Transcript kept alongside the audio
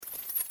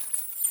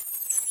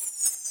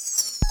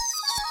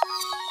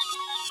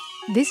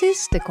This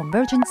is the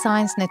Convergent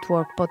Science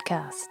Network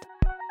podcast.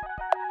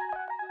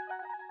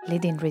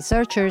 Leading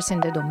researchers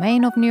in the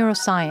domain of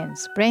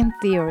neuroscience, brain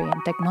theory,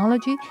 and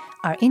technology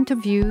are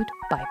interviewed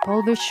by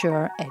Paul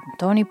Verschure and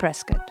Tony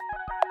Prescott.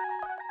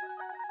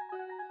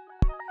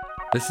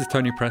 This is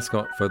Tony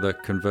Prescott for the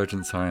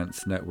Convergent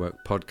Science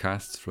Network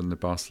podcasts from the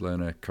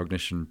Barcelona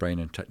Cognition, Brain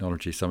and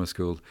Technology Summer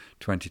School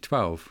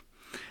 2012.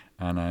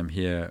 And I'm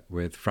here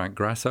with Frank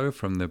Grasso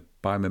from the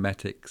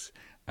Biomimetics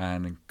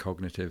and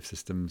Cognitive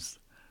Systems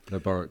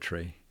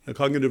Laboratory. The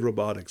Cognitive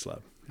Robotics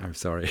Lab. I'm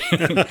sorry.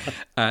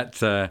 At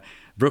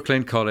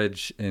Brooklyn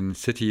College in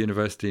City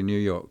University, New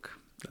York.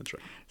 That's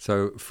right.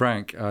 So,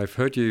 Frank, I've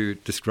heard you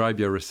describe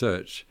your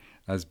research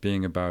as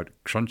being about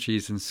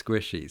crunchies and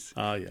squishies.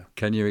 Yeah.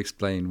 Can you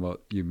explain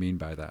what you mean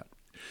by that?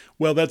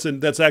 Well, that's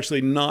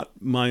actually not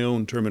my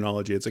own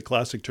terminology. It's a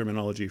classic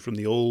terminology from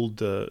the old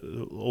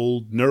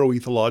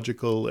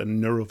neuroethological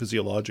and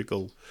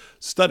neurophysiological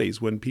studies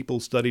when people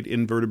studied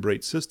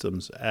invertebrate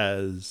systems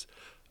as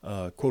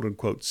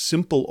quote-unquote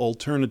simple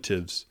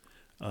alternatives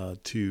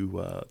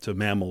to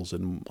mammals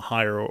and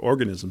higher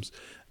organisms.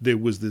 There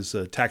was this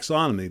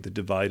taxonomy that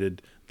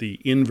divided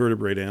the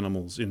invertebrate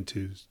animals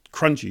into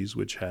crunchies,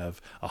 which have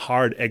a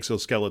hard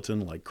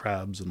exoskeleton like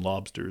crabs and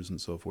lobsters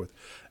and so forth,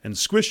 and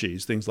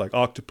squishies, things like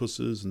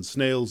octopuses and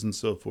snails and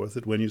so forth,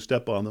 that when you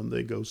step on them,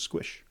 they go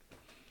squish.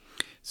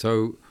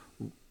 So,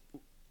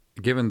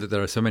 given that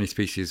there are so many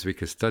species we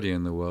could study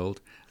in the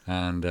world,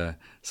 and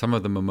some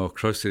of them are more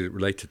closely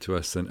related to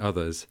us than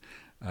others,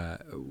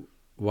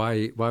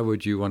 why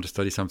would you want to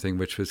study something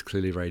which was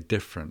clearly very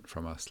different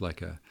from us,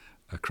 like a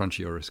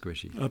crunchy or a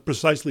squishy?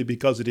 Precisely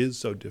because it is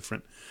so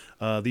different.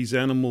 These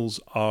animals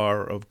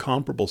are of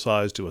comparable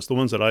size to us, the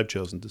ones that I've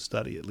chosen to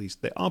study at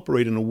least. They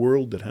operate in a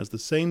world that has the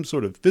same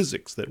sort of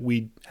physics that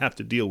we have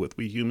to deal with,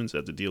 we humans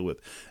have to deal with,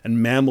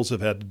 and mammals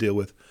have had to deal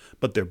with,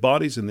 but their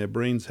bodies and their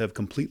brains have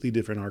completely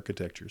different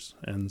architectures.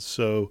 And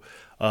so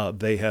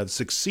they have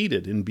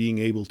succeeded in being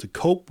able to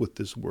cope with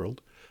this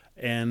world,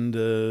 and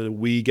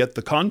we get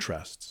the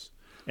contrasts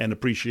and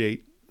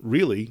appreciate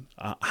really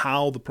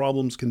how the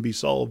problems can be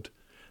solved,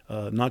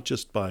 not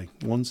just by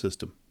one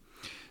system.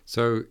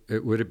 So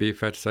would it be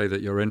fair to say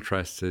that your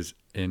interest is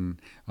in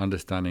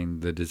understanding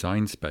the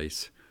design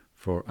space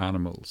for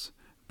animals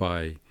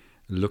by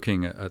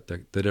looking at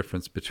the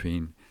difference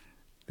between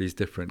these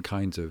different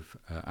kinds of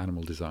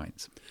animal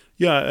designs?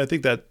 Yeah, I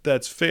think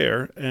that's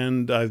fair,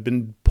 and I've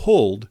been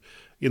pulled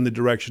in the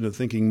direction of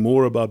thinking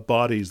more about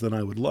bodies than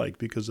I would like,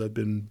 because I've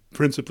been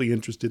principally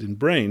interested in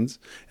brains,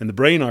 and the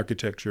brain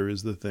architecture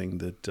is the thing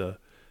that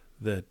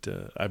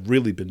I've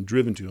really been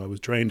driven to. I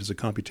was trained as a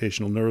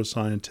computational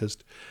neuroscientist,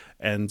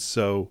 and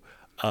so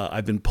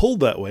I've been pulled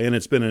that way, and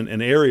it's been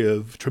an area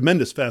of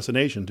tremendous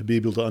fascination to be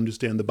able to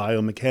understand the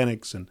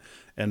biomechanics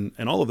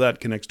and all of that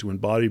connects to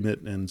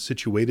embodiment and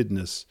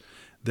situatedness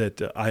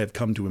that I have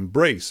come to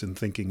embrace in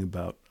thinking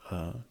about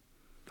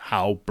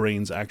how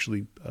brains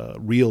actually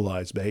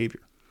realize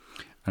behavior.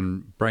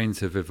 And brains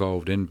have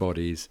evolved in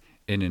bodies,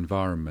 in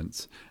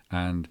environments,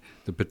 and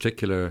the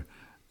particular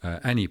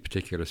any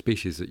particular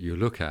species that you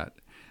look at,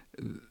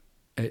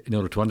 in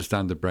order to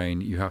understand the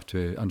brain, you have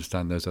to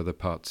understand those other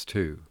parts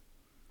too.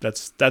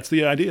 That's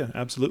the idea,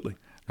 absolutely.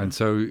 And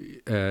so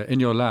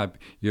in your lab,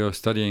 you're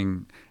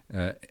studying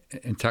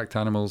intact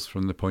animals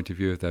from the point of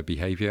view of their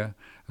behavior,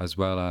 as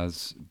well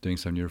as doing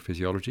some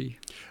neurophysiology?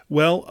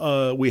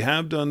 Well, we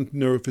have done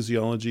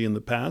neurophysiology in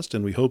the past,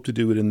 and we hope to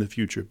do it in the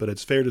future. But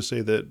it's fair to say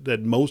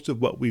that most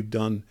of what we've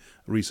done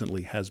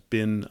recently has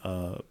been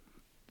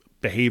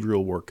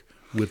behavioral work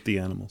with the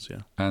animals,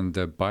 yeah. And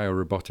the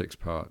biorobotics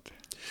part?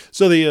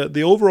 So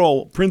the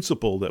overall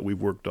principle that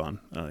we've worked on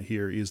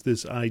here is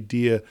this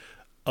idea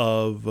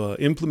of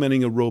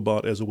implementing a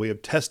robot as a way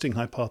of testing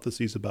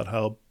hypotheses about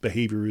how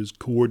behavior is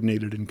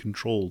coordinated and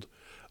controlled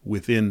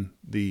within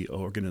the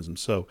organism.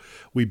 So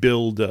we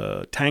build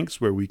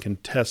tanks where we can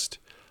test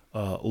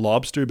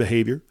lobster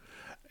behavior,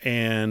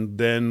 and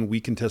then we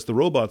can test the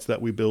robots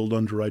that we build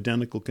under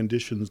identical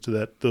conditions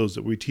to those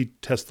that we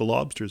test the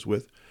lobsters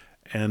with.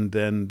 And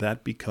then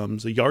that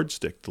becomes a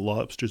yardstick. The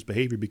lobster's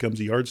behavior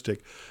becomes a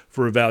yardstick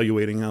for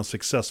evaluating how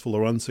successful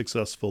or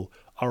unsuccessful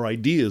our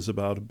ideas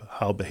about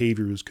how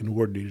behavior is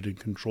coordinated and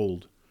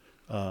controlled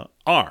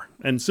are.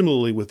 And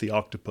similarly with the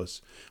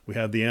octopus, we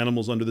have the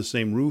animals under the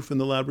same roof in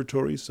the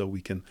laboratory, so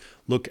we can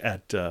look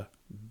at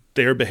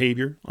their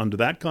behavior under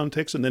that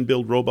context and then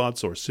build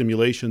robots or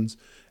simulations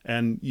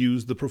and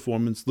use the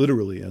performance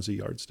literally as a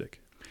yardstick.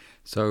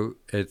 So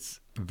it's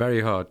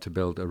very hard to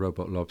build a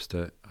robot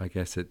lobster. I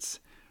guess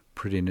it's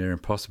pretty near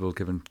impossible,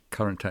 given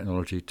current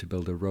technology, to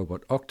build a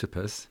robot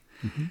octopus.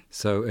 Mm-hmm.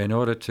 So in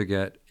order to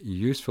get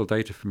useful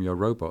data from your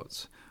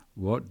robots,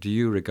 what do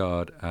you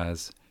regard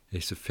as a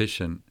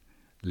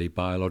sufficiently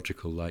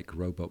biological-like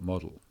robot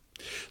model?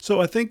 So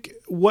I think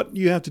what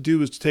you have to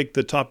do is to take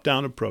the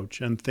top-down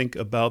approach and think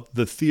about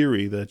the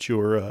theory that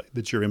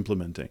you're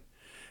implementing.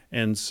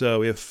 And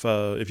so if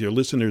your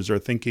listeners are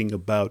thinking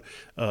about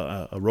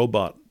a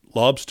robot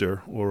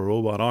lobster or a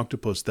robot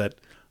octopus that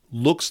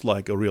looks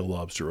like a real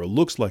lobster or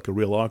looks like a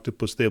real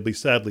octopus, they'll be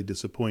sadly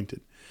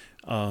disappointed.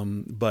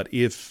 But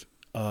if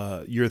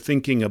you're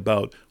thinking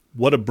about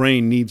what a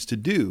brain needs to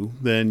do,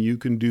 then you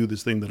can do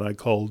this thing that I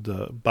called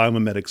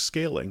biomimetic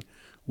scaling,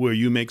 where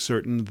you make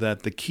certain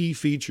that the key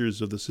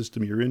features of the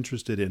system you're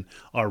interested in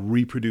are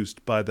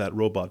reproduced by that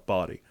robot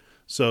body.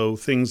 So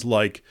things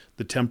like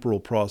the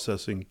temporal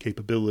processing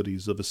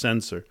capabilities of a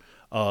sensor,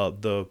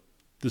 the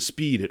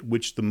speed at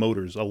which the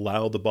motors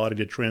allow the body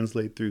to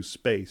translate through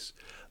space,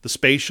 the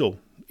spatial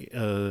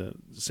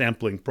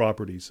sampling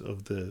properties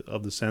of the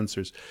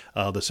sensors,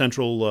 the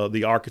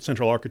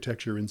central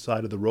architecture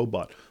inside of the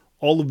robot.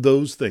 All of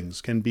those things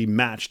can be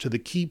matched to the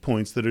key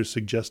points that are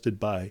suggested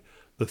by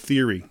the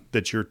theory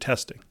that you're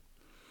testing.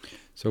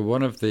 So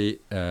one of the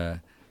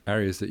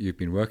areas that you've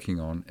been working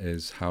on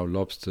is how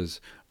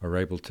lobsters are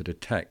able to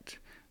detect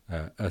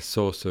a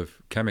source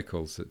of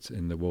chemicals that's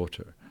in the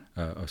water,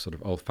 a sort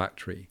of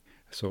olfactory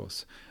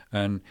source.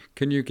 And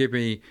can you give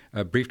me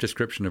a brief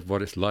description of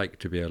what it's like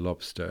to be a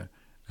lobster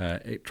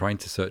trying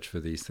to search for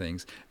these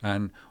things?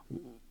 And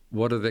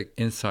what are the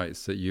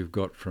insights that you've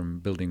got from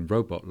building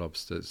robot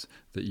lobsters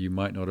that you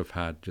might not have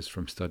had just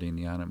from studying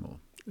the animal?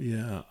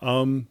 Yeah.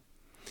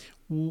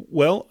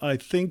 Well, I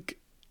think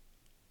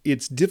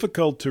it's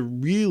difficult to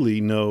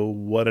really know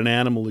what an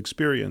animal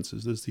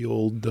experiences. There's the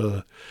old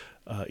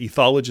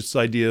ethologist's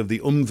idea of the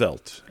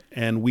Umwelt.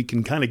 And we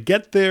can kind of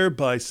get there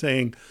by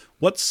saying,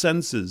 what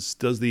senses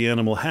does the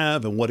animal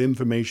have and what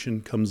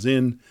information comes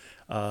in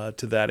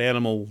to that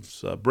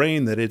animal's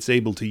brain that it's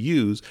able to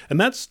use. And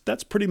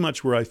that's pretty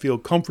much where I feel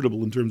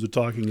comfortable in terms of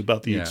talking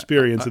about the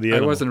experience of the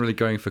animal. I wasn't really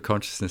going for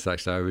consciousness,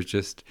 actually. I was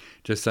just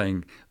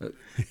saying,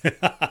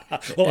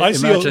 well,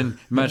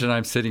 imagine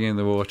I'm sitting in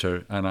the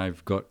water and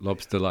I've got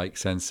lobster-like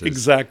senses.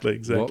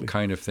 Exactly. What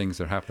kind of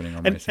things are happening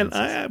on my senses? And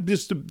I,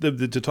 just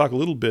to talk a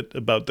little bit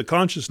about the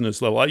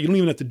consciousness level, you don't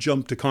even have to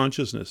jump to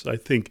consciousness. I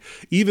think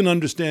even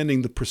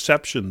understanding the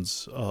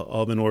perceptions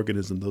of an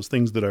organism, those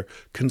things that are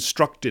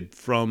constructed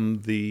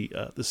from the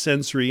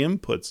sensory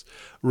inputs,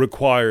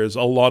 requires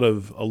a lot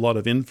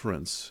of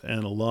inference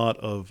and a lot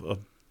of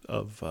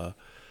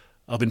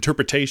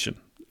interpretation.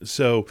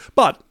 So,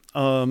 but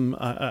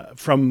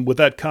from with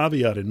that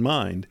caveat in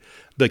mind,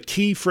 the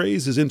key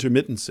phrase is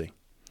intermittency.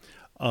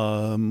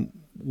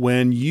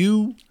 When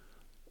you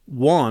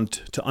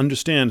want to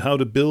understand how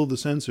to build the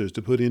sensors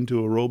to put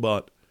into a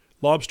robot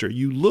lobster,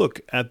 you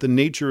look at the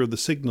nature of the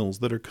signals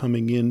that are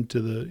coming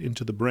into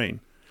the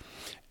brain.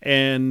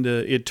 And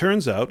it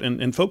turns out,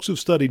 and folks who've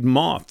studied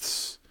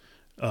moths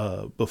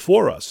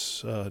before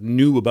us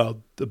knew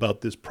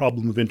about this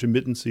problem of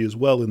intermittency as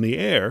well in the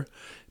air.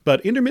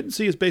 But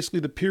intermittency is basically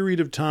the period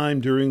of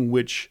time during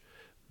which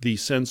the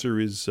sensor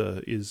is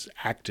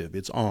active,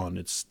 it's on,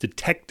 it's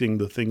detecting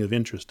the thing of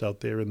interest out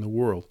there in the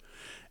world.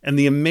 And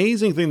the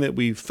amazing thing that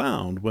we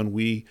found when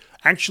we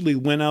actually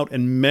went out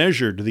and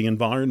measured the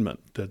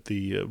environment that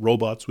the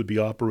robots would be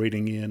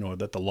operating in or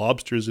that the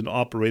lobsters had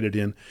operated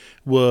in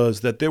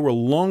was that there were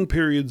long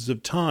periods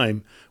of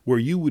time where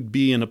you would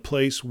be in a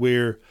place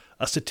where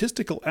a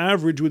statistical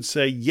average would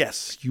say,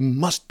 yes, you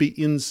must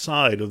be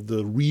inside of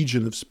the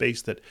region of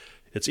space that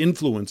it's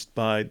influenced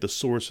by the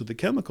source of the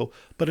chemical.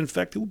 But in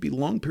fact, there would be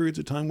long periods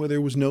of time where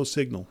there was no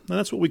signal. And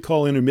that's what we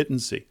call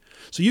intermittency.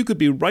 So you could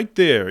be right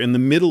there in the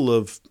middle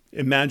of,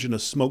 imagine a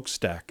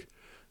smokestack,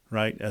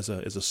 right, as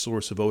a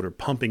source of odor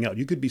pumping out.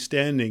 You could be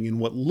standing in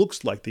what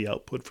looks like the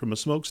output from a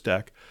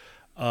smokestack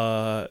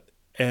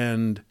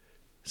and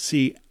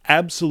see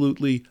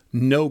absolutely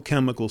no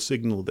chemical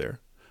signal there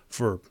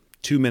for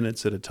 2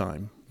 minutes at a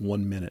time,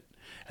 1 minute.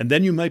 And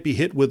then you might be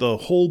hit with a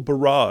whole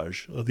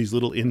barrage of these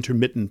little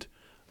intermittent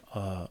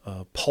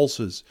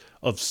pulses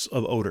of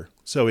odor.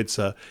 So it's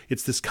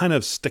this kind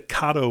of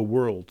staccato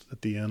world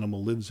that the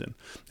animal lives in.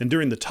 And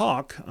during the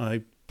talk,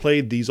 I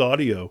played these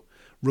audio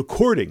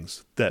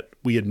recordings that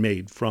we had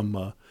made from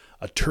a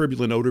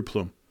turbulent odor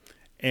plume.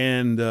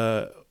 And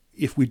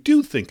if we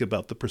do think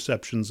about the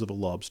perceptions of a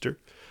lobster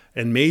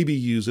and maybe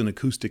use an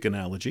acoustic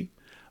analogy,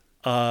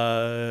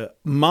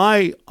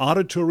 my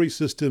auditory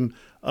system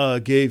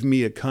gave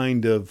me a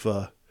kind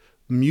of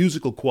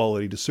musical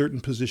quality to certain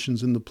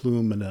positions in the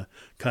plume and a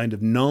kind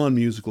of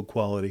non-musical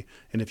quality.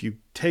 And if you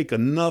take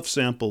enough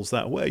samples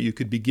that way, you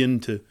could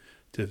begin to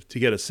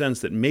get a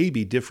sense that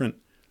maybe different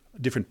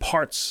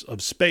parts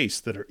of space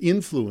that are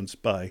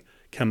influenced by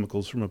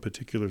chemicals from a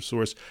particular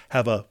source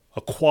have a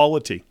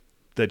quality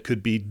that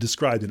could be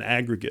described in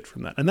aggregate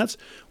from that. And that's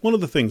one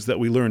of the things that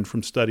we learned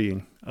from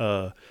studying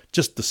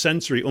just the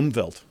sensory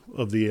Umwelt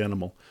of the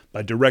animal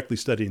by directly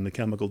studying the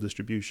chemical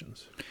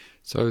distributions.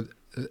 So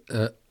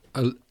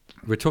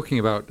we're talking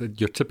about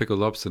your typical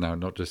lobster now,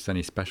 not just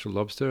any special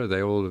lobster. Are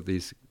they all of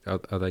these?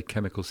 Are they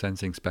chemical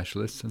sensing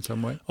specialists in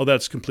some way? Oh,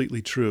 that's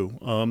completely true.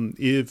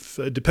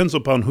 It depends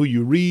upon who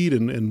you read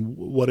and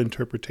what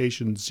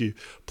interpretations you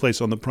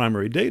place on the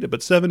primary data, but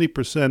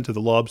 70% of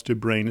the lobster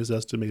brain is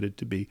estimated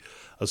to be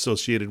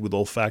associated with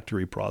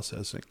olfactory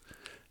processing.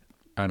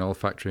 And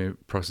olfactory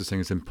processing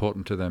is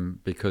important to them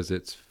because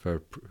it's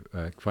for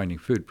finding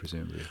food,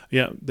 presumably.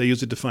 Yeah, they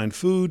use it to find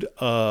food.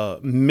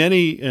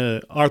 Many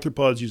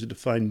arthropods use it to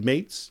find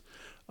mates.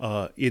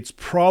 It's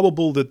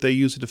probable that they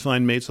use it to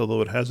find mates,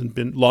 although it hasn't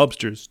been.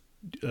 Lobsters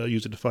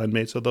use it to find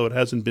mates, although it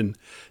hasn't been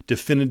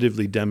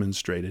definitively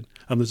demonstrated.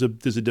 There's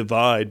a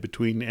divide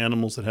between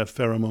animals that have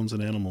pheromones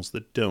and animals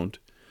that don't.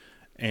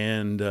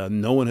 And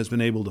no one has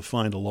been able to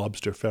find a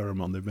lobster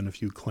pheromone. There have been a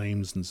few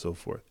claims and so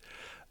forth.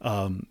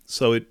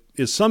 So it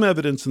is some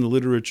evidence in the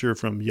literature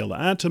from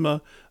Yellow-Atama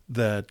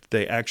that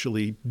they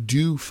actually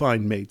do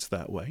find mates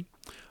that way.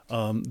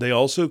 They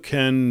also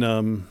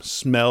can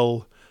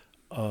smell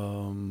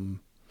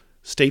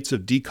states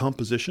of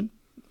decomposition,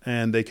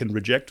 and they can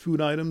reject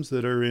food items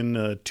that are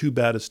in too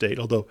bad a state,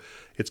 although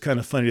it's kind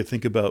of funny to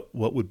think about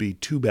what would be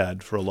too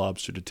bad for a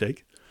lobster to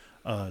take.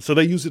 So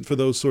they use it for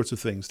those sorts of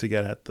things to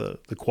get at the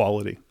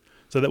quality.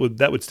 So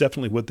that was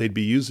definitely what they'd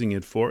be using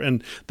it for.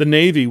 And the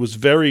Navy was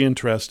very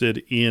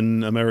interested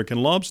in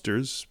American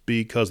lobsters,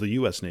 because the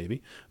U.S.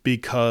 Navy,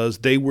 because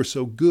they were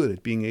so good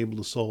at being able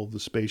to solve the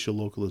spatial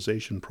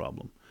localization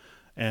problem.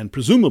 And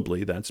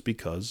presumably that's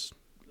because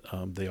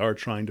they are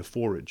trying to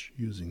forage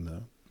using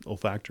the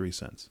olfactory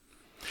sense.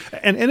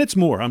 And it's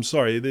more, I'm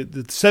sorry, the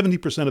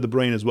 70% of the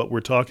brain is what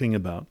we're talking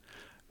about.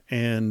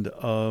 And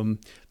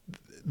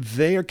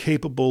they are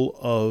capable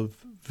of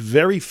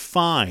very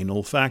fine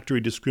olfactory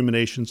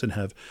discriminations and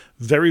have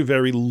very,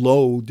 very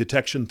low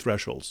detection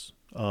thresholds.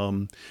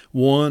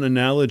 One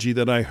analogy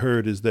that I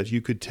heard is that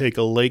you could take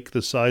a lake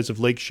the size of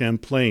Lake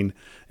Champlain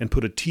and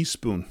put a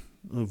teaspoon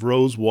of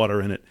rose water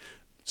in it,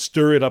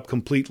 stir it up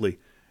completely,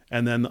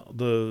 and then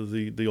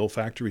the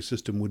olfactory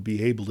system would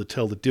be able to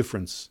tell the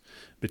difference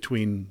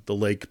between the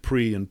lake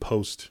pre and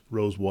post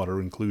rose water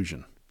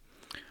inclusion.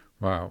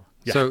 Wow.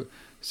 Yeah.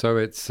 So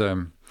it's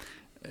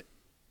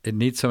it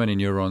needs so many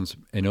neurons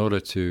in order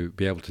to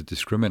be able to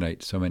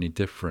discriminate so many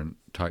different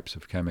types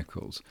of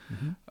chemicals.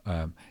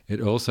 Mm-hmm.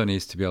 It also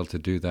needs to be able to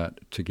do that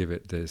to give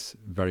it this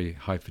very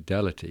high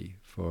fidelity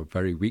for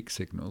very weak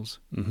signals.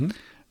 Mm-hmm.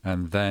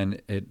 And then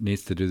it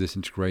needs to do this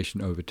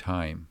integration over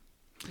time.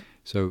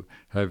 So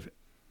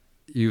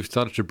you've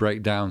started to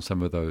break down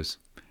some of those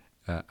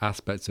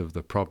aspects of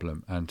the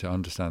problem and to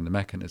understand the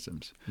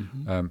mechanisms.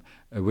 Mm-hmm.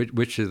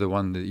 Which is the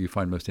one that you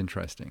find most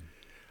interesting?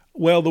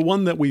 Well, the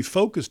one that we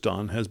focused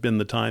on has been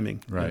the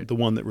timing, right? The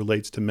one that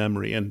relates to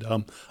memory. And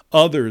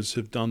others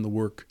have done the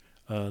work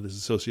that is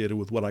associated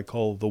with what I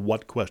call the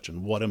what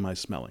question. What am I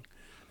smelling?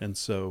 And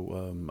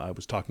so I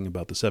was talking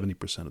about the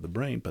 70% of the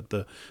brain. But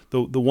the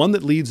one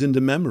that leads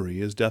into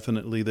memory is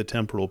definitely the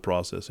temporal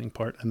processing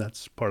part. And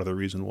that's part of the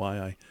reason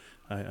why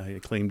I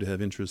claim to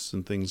have interests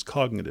in things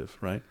cognitive,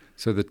 right?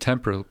 So the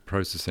temporal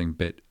processing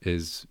bit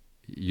is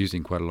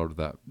using quite a lot of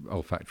that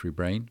olfactory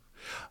brain?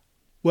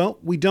 Well,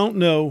 we don't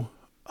know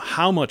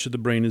how much of the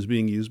brain is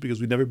being used because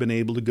we've never been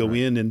able to go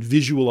in and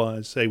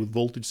visualize, say, with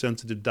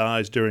voltage-sensitive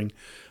dyes during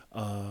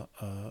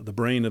the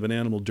brain of an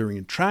animal during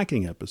a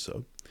tracking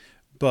episode.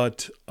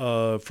 But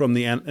from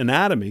the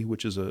anatomy,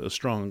 which is a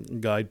strong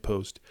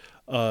guidepost,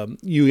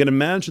 you can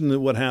imagine that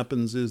what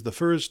happens is the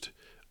first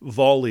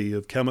volley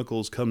of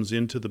chemicals comes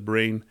into the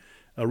brain,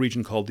 a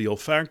region called the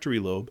olfactory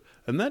lobe,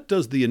 and that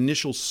does the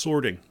initial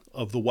sorting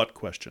of the what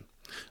question.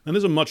 And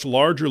there's a much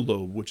larger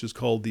lobe, which is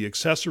called the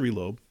accessory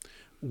lobe,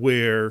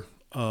 where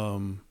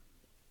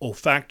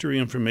olfactory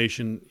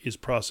information is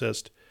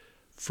processed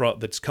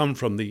that's come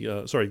from the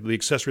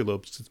accessory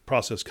lobe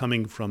process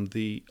coming from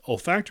the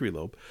olfactory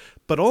lobe,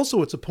 but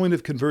also it's a point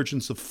of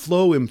convergence of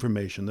flow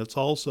information that's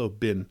also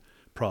been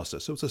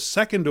processed. So it's a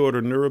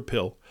second-order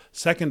neuropill,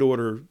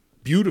 second-order,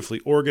 beautifully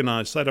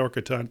organized,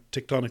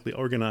 cytoarchitectonically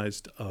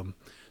organized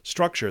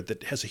structure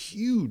that has a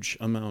huge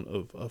amount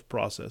of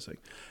processing.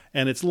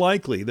 And it's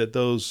likely that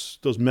those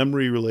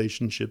memory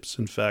relationships,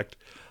 in fact,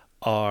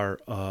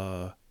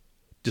 are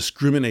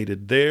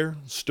discriminated there,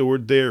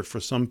 stored there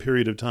for some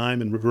period of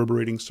time in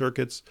reverberating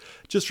circuits,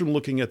 just from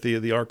looking at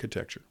the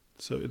architecture.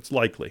 So it's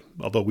likely,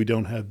 although we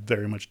don't have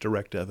very much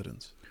direct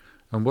evidence.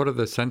 And what are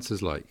the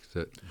sensors like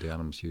that the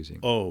animal's using?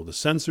 Oh, the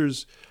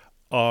sensors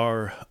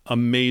are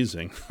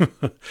amazing.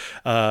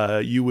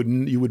 You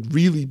would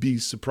really be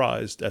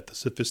surprised at the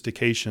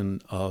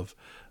sophistication of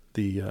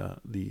the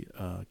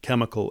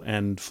chemical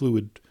and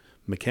fluid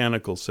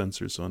mechanical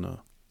sensors on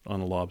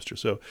a lobster.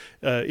 So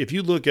if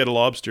you look at a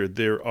lobster,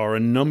 there are a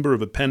number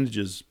of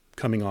appendages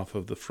coming off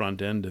of the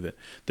front end of it.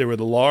 There are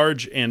the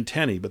large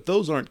antennae, but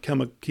those aren't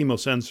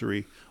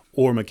chemosensory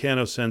or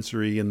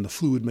mechanosensory in the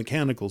fluid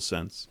mechanical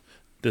sense.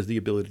 There's the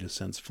ability to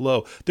sense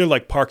flow. They're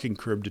like parking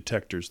curb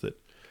detectors that,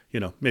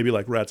 maybe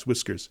like rat's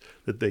whiskers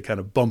that they kind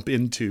of bump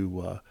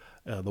into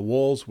the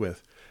walls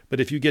with. But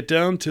if you get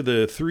down to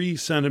the 3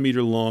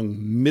 centimeter long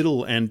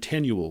middle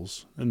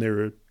antennules, and there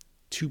are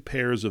 2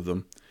 pairs of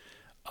them,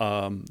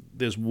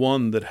 there's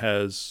one that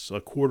has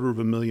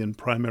 250,000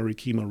 primary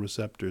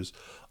chemoreceptors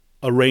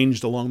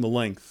arranged along the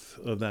length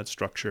of that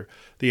structure.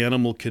 The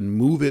animal can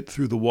move it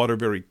through the water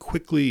very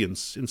quickly in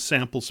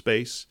sample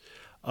space.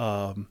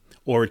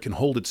 or it can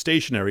hold it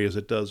stationary as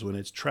it does when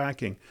it's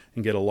tracking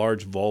and get a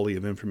large volley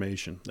of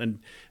information. And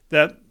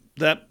that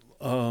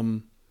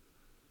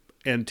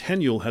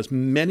antennule has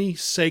many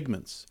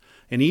segments,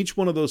 and each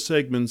one of those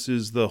segments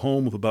is the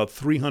home of about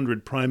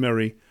 300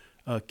 primary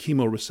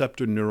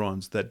chemoreceptor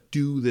neurons that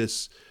do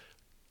this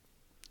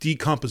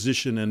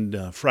decomposition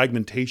and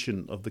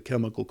fragmentation of the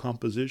chemical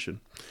composition.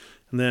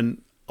 And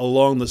then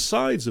along the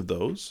sides of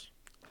those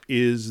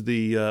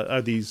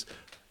are these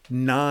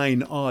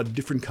 9 odd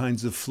different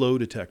kinds of flow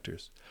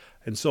detectors.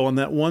 And so on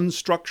that one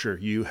structure,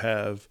 you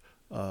have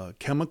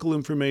chemical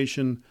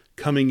information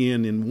coming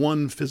in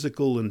one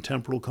physical and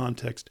temporal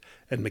context,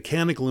 and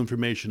mechanical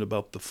information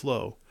about the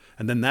flow.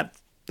 And then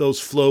those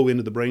flow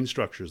into the brain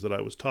structures that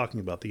I was talking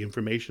about. The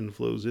information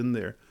flows in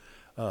there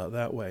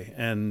that way.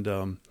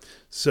 And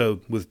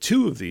so with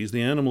 2 of these,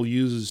 the animal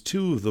uses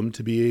 2 of them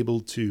to be able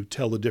to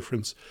tell the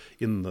difference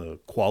in the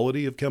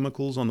quality of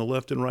chemicals on the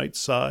left and right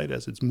side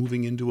as it's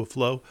moving into a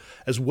flow,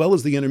 as well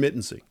as the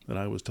intermittency that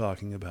I was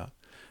talking about.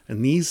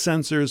 And these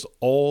sensors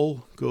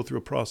all go through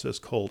a process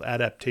called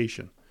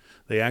adaptation.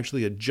 They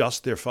actually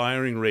adjust their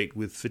firing rate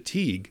with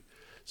fatigue.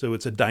 So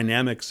it's a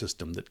dynamic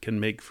system that can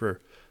make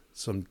for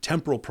some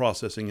temporal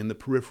processing in the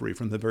periphery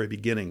from the very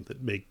beginning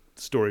that make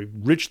the story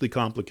richly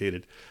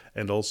complicated,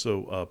 and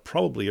also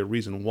probably a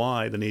reason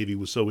why the Navy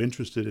was so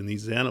interested in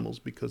these animals,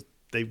 because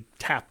they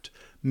tapped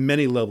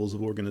many levels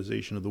of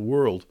organization of the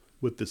world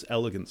with this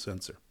elegant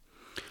sensor.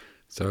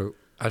 So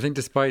I think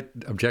despite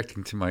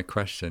objecting to my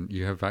question,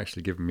 you have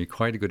actually given me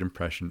quite a good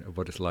impression of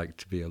what it's like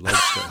to be a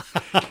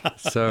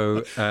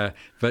lobster.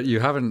 But you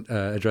haven't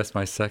addressed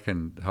my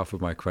second half of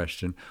my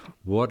question.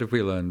 What have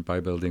we learned by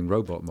building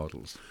robot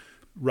models?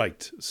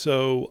 Right.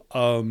 So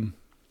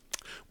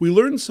we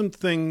learned some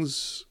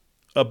things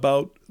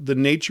about the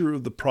nature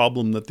of the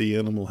problem that the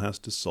animal has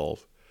to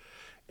solve.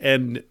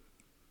 And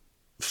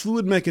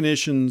fluid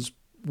mechanicians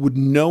would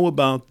know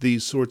about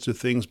these sorts of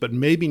things, but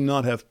maybe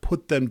not have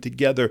put them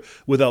together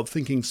without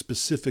thinking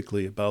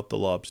specifically about the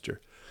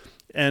lobster.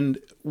 And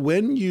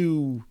when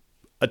you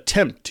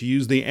attempt to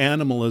use the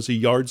animal as a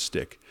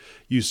yardstick,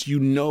 you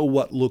know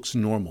what looks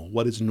normal,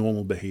 what is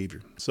normal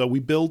behavior. So we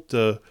built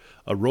a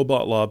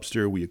robot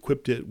lobster. We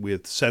equipped it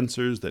with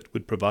sensors that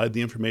would provide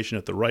the information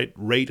at the right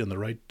rate and the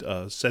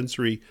right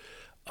sensory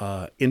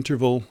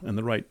interval and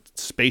the right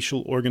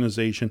spatial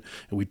organization.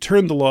 And we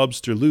turned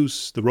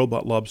the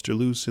robot lobster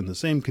loose in the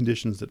same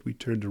conditions that we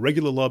turned a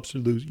regular lobster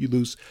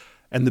loose,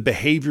 and the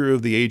behavior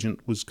of the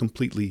agent was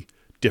completely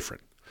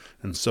different.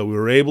 And so we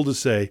were able to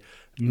say,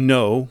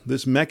 no,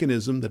 this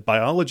mechanism that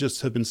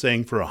biologists have been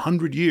saying for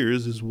 100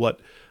 years is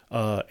what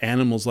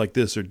animals like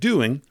this are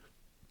doing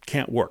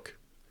can't work.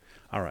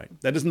 All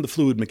right, that isn't the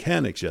fluid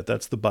mechanics yet.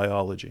 That's the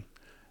biology.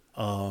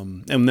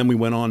 And then we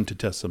went on to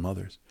test some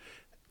others.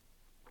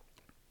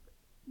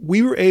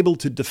 We were able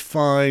to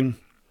define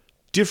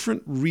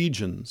different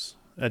regions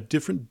at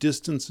different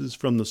distances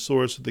from the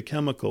source of the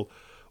chemical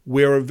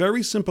where a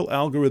very simple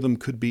algorithm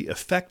could be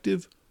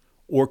effective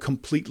or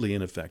completely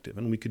ineffective.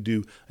 And we could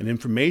do an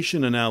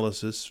information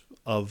analysis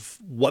of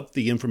what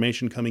the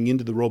information coming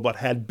into the robot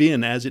had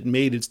been as it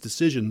made its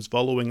decisions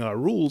following our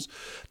rules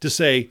to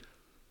say,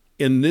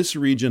 in this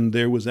region,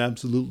 there was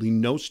absolutely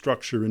no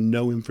structure and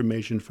no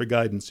information for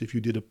guidance if you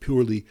did a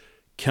purely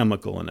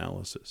chemical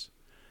analysis.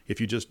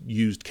 If you just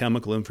used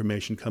chemical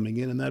information coming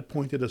in, and that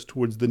pointed us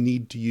towards the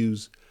need to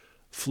use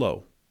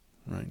flow.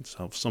 Right,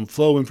 so some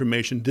flow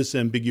information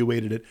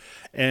disambiguated it,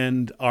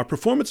 and our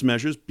performance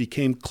measures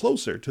became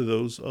closer to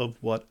those of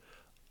what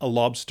a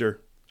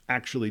lobster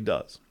actually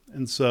does.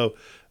 And so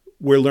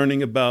we're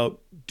learning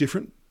about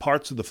different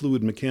parts of the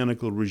fluid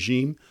mechanical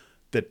regime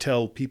that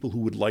tell people who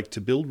would like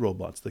to build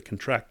robots that can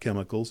track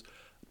chemicals,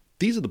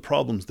 these are the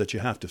problems that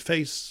you have to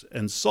face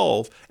and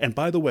solve. And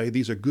by the way,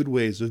 these are good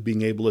ways of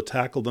being able to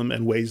tackle them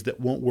and ways that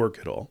won't work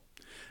at all.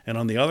 And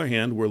on the other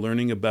hand, we're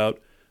learning about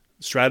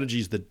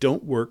strategies that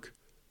don't work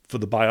for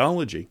the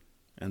biology.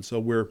 And so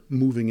we're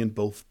moving in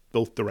both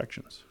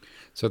directions.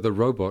 So the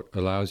robot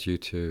allows you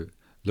to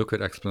look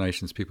at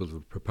explanations people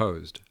have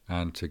proposed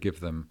and to give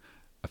them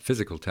a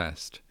physical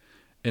test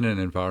in an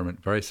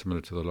environment very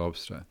similar to the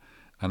lobster.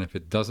 And if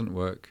it doesn't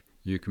work,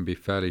 you can be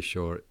fairly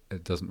sure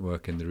it doesn't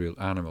work in the real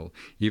animal,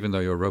 even though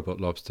your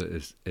robot lobster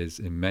is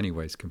in many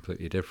ways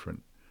completely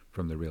different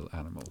from the real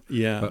animal.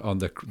 Yeah. But on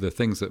the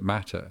things that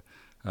matter,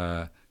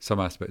 some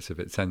aspects of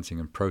it, sensing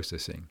and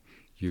processing,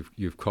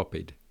 you've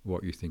copied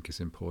what you think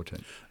is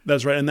important.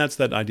 That's right. And that's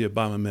that idea of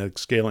biomimetic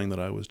scaling that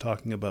I was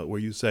talking about, where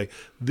you say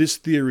this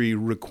theory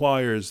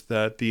requires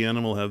that the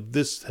animal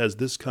has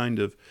this kind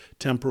of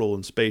temporal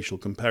and spatial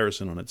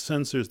comparison on its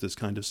sensors, this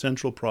kind of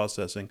central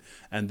processing,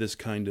 and this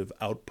kind of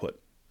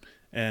output.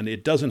 And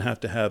it doesn't have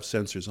to have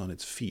sensors on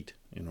its feet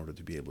in order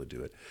to be able to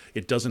do it.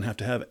 It doesn't have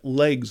to have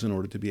legs in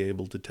order to be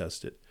able to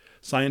test it.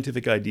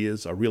 Scientific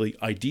ideas are really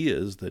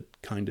ideas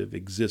that kind of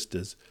exist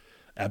as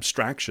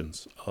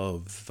abstractions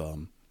of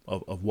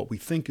what we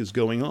think is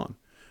going on.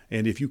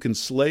 And if you can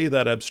slay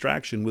that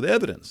abstraction with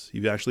evidence,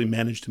 you've actually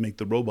managed to make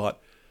the robot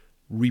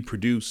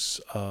reproduce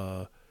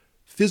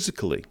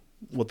physically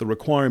what the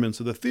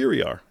requirements of the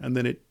theory are. And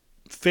then it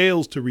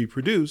fails to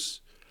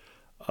reproduce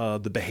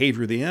the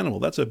behavior of the animal,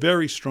 that's a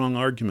very strong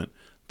argument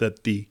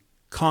that the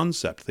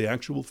concept, the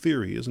actual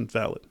theory, isn't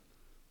valid.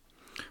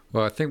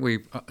 Well, I think we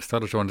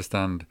started to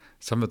understand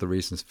some of the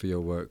reasons for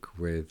your work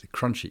with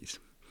crunchies.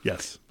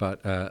 Yes.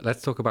 But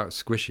let's talk about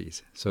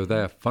squishies. So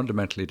they're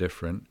fundamentally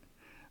different.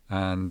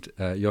 And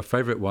your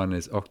favorite one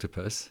is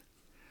octopus.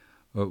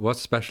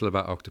 What's special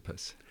about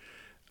octopus?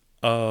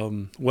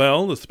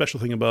 Well, the special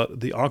thing about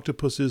the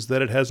octopus is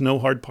that it has no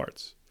hard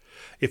parts.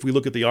 If we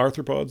look at the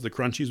arthropods, the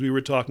crunchies we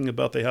were talking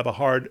about, they have a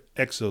hard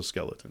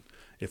exoskeleton.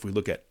 If we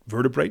look at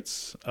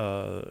vertebrates,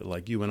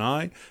 like you and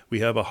I, we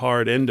have a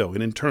hard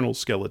an internal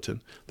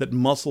skeleton that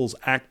muscles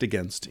act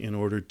against in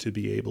order to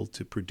be able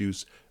to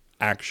produce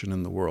action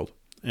in the world.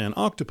 And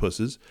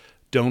octopuses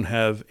don't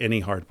have any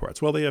hard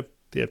parts. Well, they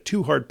have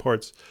two hard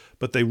parts,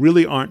 but they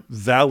really aren't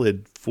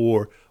valid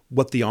for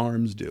what the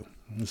arms do.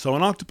 And so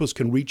an octopus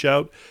can reach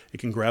out, it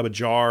can grab a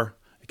jar,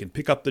 it can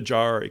pick up the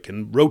jar, it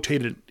can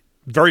rotate it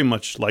very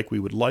much like we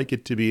would like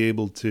it to be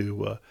able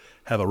to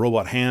have a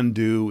robot hand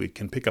do. It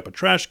can pick up a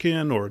trash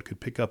can, or it could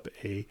pick up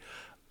a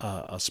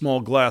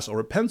small glass or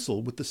a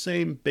pencil with the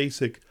same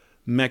basic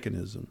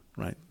mechanism,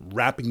 right?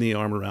 Wrapping the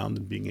arm around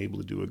and being able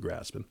to do a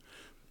grasp. And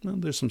well,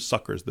 there's some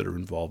suckers that are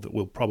involved that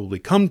we'll probably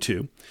come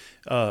to.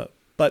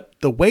 But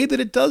the way that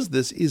it does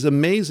this is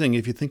amazing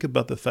if you think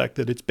about the fact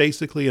that it's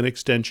basically an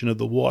extension of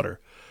the water.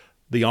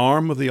 The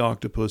arm of the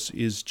octopus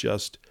is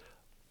just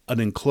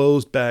an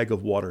enclosed bag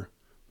of water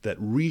that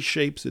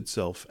reshapes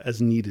itself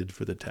as needed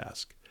for the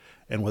task.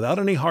 And without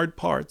any hard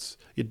parts,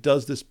 it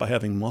does this by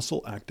having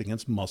muscle act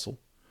against muscle,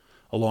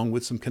 along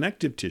with some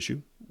connective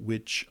tissue,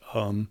 which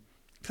kind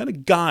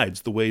of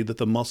guides the way that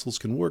the muscles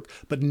can work,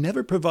 but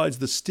never provides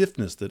the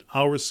stiffness that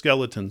our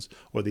skeletons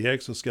or the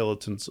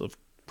exoskeletons of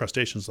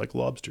crustaceans like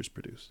lobsters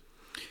produce.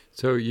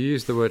 So you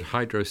use the word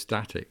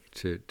hydrostatic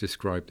to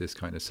describe this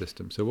kind of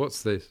system. So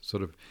what's the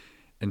sort of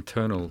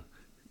internal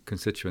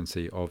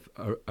constituency of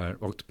an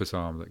octopus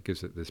arm that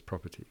gives it this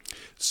property?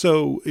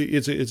 So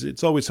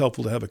it's always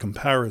helpful to have a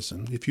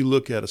comparison. If you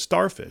look at a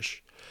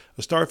starfish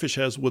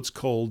has what's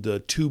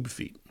called tube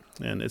feet.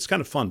 And it's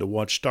kind of fun to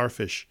watch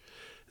starfish,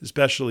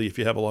 especially if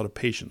you have a lot of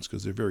patience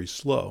because they're very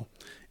slow.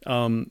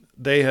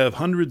 They have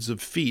hundreds of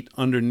feet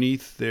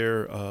underneath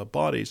their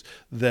bodies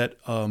that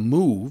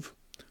move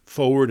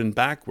forward and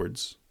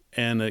backwards,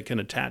 and it can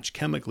attach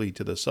chemically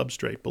to the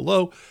substrate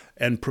below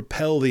and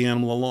propel the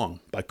animal along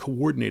by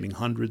coordinating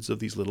hundreds of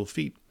these little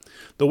feet.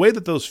 The way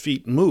that those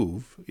feet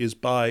move is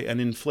by an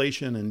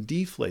inflation and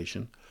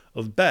deflation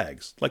of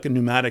bags, like a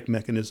pneumatic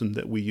mechanism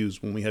that we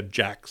use when we have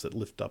jacks that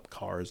lift up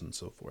cars and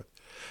so forth.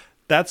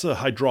 That's a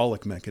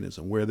hydraulic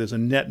mechanism where there's a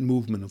net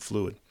movement of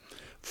fluid.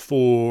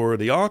 For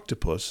the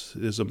octopus,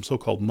 there's a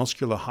so-called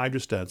muscular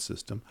hydrostat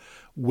system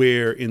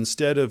where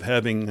instead of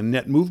having a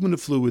net movement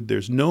of fluid,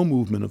 there's no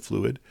movement of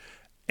fluid.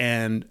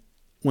 And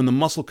when the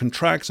muscle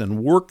contracts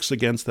and works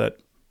against that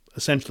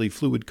essentially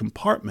fluid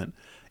compartment,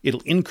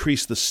 it'll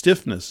increase the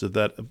stiffness of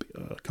that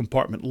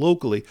compartment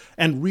locally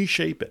and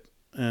reshape it.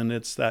 And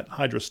it's that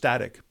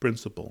hydrostatic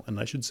principle. And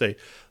I should say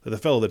that the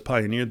fellow that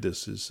pioneered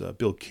this is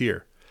Bill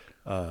Keir,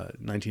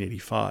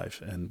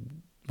 1985.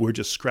 And we're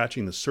just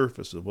scratching the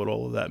surface of what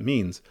all of that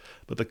means.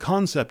 But the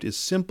concept is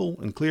simple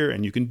and clear,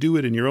 and you can do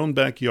it in your own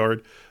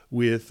backyard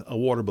with a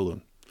water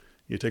balloon.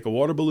 You take a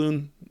water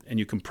balloon and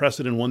you compress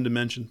it in one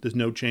dimension. There's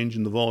no change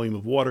in the volume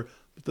of water,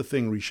 but the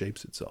thing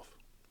reshapes itself.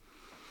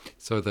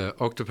 So the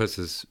octopus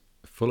is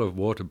full of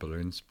water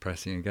balloons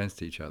pressing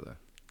against each other.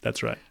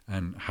 That's right.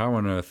 And how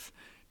on earth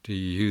do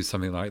you use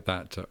something like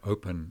that to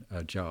open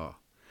a jar?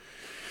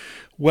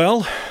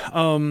 Well,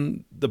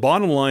 the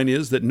bottom line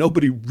is that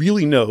nobody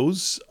really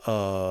knows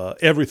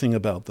everything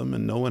about them,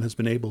 and no one has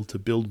been able to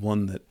build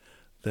one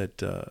that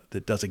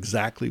does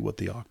exactly what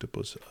the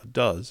octopus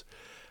does.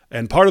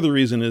 And part of the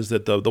reason is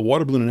that the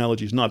water balloon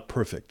analogy is not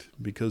perfect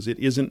because it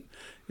isn't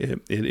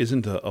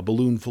a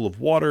balloon full of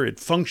water. It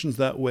functions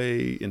that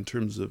way in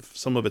terms of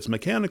some of its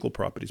mechanical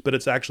properties, but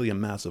it's actually a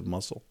massive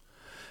muscle.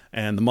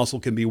 And the muscle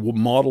can be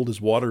modeled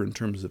as water in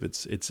terms of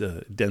its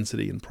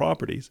density and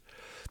properties.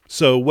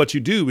 So what you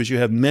do is you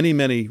have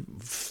many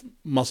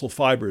muscle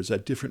fibers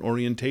at different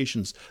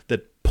orientations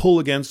that pull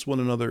against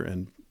one another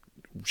and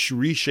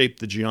reshape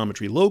the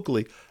geometry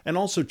locally and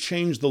also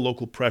change the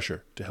local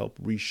pressure to help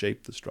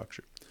reshape the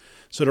structure.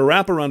 So to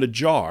wrap around a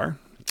jar,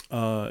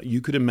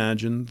 you could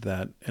imagine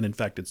that, and in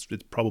fact it's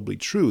probably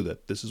true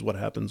that this is what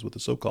happens with the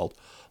so-called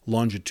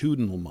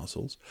longitudinal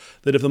muscles,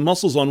 that if the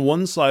muscles on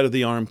one side of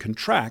the arm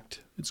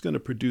contract, it's going to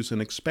produce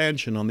an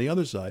expansion on the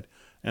other side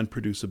and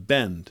produce a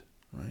bend,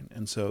 right?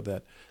 And so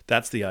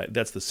that's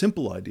the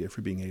simple idea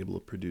for being able to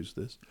produce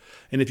this.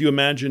 And if you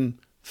imagine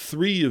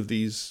 3 of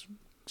these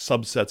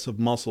subsets of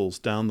muscles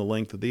down the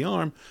length of the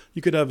arm,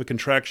 you could have a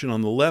contraction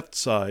on the left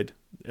side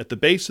at the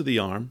base of the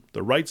arm,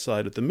 the right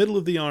side at the middle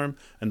of the arm,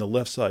 and the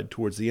left side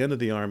towards the end of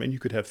the arm, and you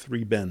could have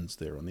 3 bends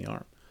there on the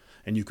arm.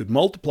 And you could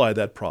multiply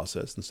that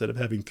process. Instead of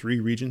having 3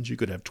 regions, you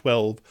could have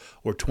 12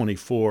 or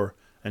 24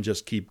 and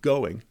just keep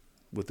going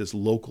with this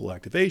local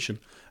activation.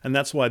 And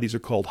that's why these are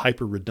called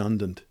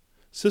hyper-redundant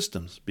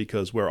systems,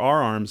 because where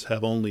our arms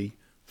have only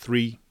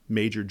 3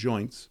 major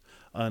joints,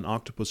 an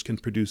octopus can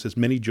produce as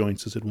many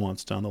joints as it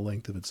wants down the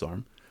length of its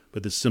arm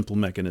with this simple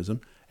mechanism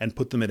and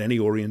put them at any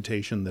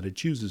orientation that it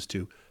chooses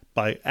to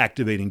by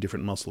activating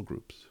different muscle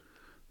groups.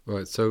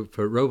 Right, so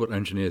for robot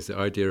engineers, the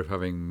idea of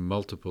having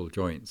multiple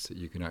joints that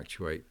you can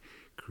actuate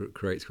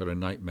creates quite a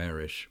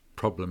nightmarish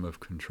problem of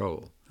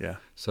control. Yeah.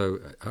 So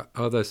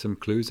are there some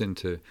clues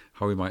into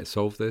how we might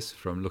solve this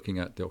from looking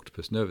at the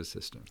octopus nervous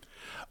system?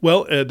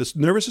 Well, the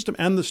nervous system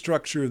and the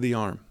structure of the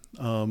arm.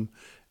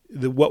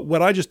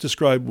 What I just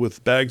described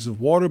with bags of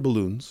water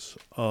balloons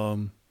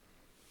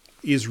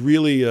is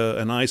really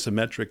an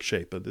isometric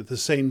shape, the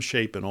same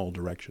shape in all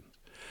directions.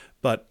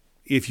 But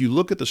if you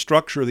look at the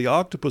structure of the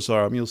octopus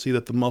arm, you'll see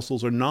that the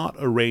muscles are not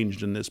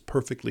arranged in this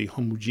perfectly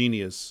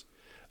homogeneous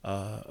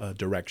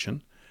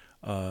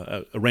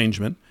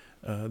arrangement.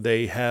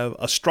 They have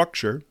a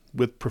structure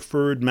with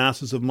preferred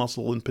masses of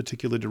muscle in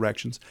particular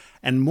directions,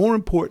 and more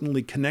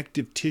importantly,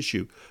 connective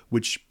tissue,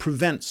 which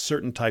prevents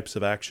certain types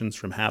of actions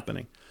from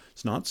happening.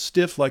 It's not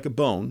stiff like a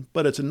bone,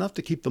 but it's enough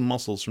to keep the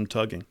muscles from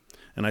tugging.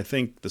 And I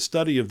think the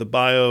study of the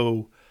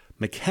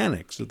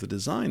biomechanics of the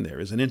design there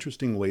is an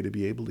interesting way to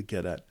be able to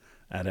get at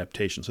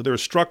adaptation. So there are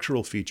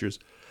structural features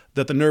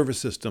that the nervous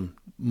system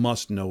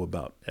must know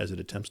about as it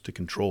attempts to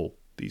control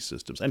these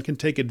systems and can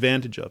take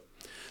advantage of.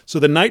 So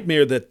the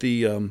nightmare that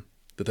the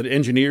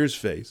engineers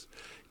face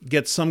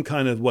gets some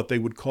kind of what they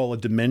would call a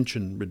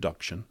dimension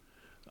reduction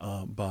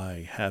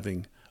by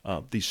having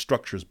these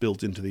structures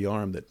built into the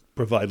arm that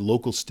provide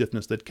local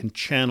stiffness that can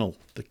channel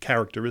the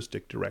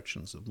characteristic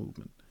directions of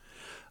movement.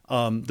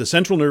 The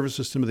central nervous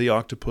system of the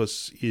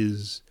octopus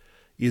is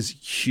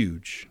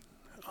huge.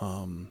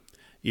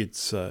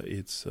 It's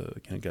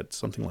got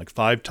something like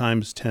 5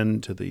 times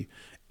 10 to the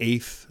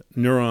 8th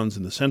neurons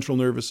in the central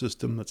nervous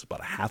system. That's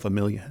about half a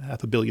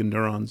billion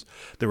neurons.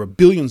 There are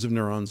billions of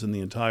neurons in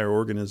the entire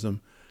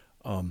organism.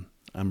 I'm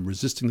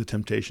resisting the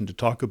temptation to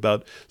talk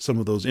about some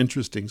of those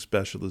interesting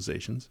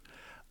specializations.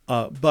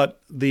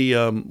 But the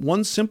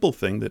one simple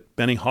thing that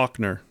Benny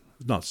Hochner,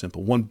 not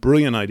simple, one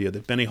brilliant idea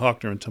that Benny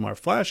Hochner and Tamar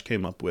Flash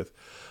came up with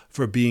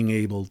for being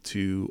able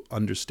to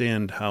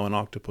understand how an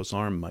octopus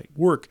arm might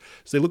work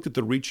is they looked at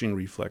the reaching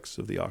reflex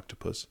of the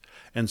octopus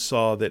and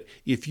saw that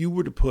if you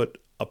were to put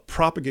a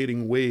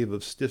propagating wave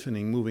of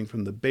stiffening moving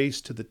from the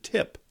base to the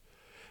tip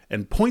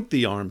and point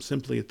the arm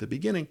simply at the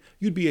beginning,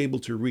 you'd be able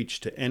to reach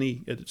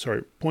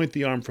to point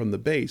the arm from the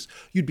base,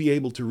 you'd be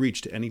able to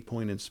reach to any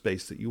point in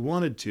space that you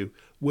wanted to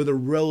with a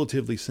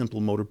relatively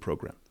simple motor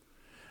program.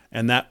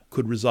 And that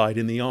could reside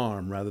in the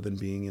arm rather than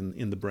being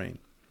in the brain.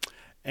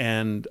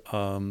 And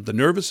the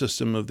nervous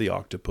system of the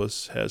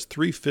octopus has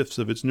 3/5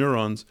 of its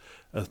neurons,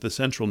 the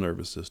central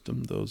nervous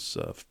system, those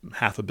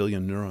 500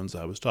 million neurons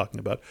I was talking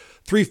about.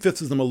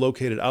 3/5 of them are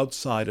located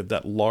outside of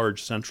that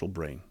large central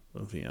brain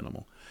of the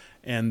animal.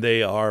 And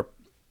they are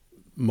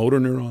motor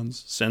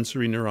neurons,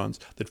 sensory neurons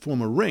that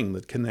form a ring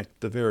that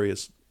connect the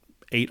various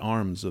 8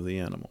 arms of the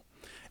animal.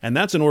 And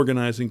that's an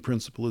organizing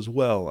principle as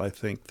well, I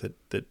think,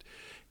 that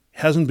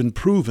hasn't been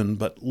proven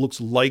but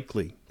looks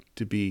likely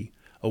to be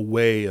a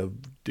way of,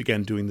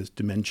 again, doing this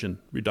dimension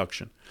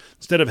reduction.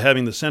 Instead of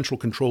having the central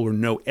controller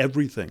know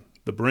everything,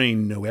 the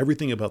brain know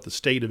everything about the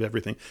state of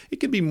everything, it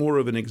can be more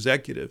of an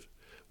executive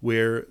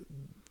where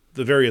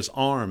the various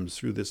arms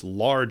through this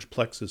large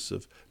plexus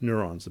of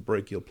neurons, the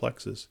brachial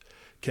plexus,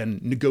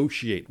 can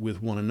negotiate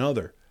with one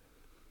another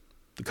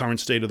the current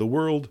state of the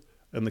world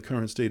and the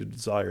current state of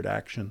desired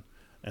action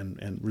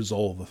and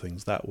resolve the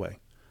things that way.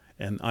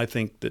 And I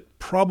think that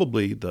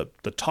probably the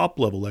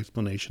top-level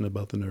explanation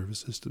about the nervous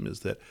system is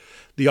that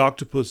the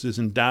octopus is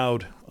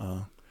endowed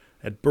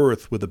at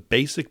birth with a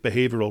basic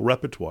behavioral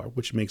repertoire,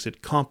 which makes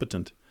it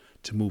competent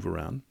to move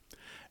around.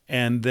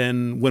 And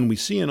then when we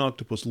see an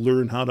octopus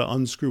learn how to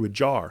unscrew a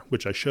jar,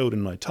 which I showed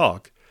in my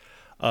talk,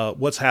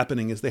 what's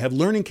happening is they have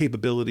learning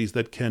capabilities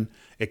that can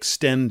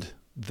extend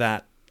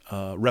that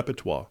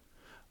repertoire,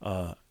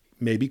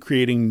 maybe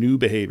creating new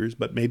behaviors,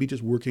 but maybe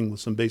just working with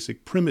some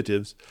basic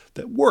primitives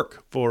that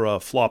work for a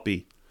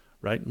floppy,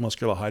 right,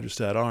 muscular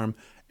hydrostat arm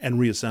and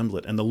reassemble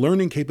it. And the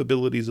learning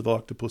capabilities of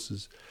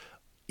octopuses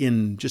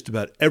in just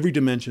about every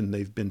dimension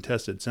they've been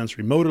tested,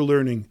 sensory motor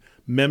learning,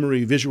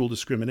 memory, visual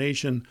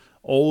discrimination,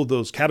 all of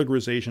those,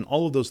 categorization,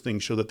 all of those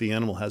things show that the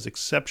animal has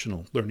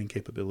exceptional learning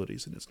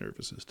capabilities in its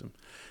nervous system.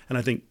 And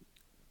I think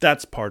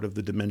that's part of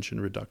the dimension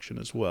reduction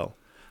as well.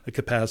 A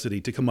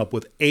capacity to come up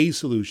with a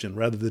solution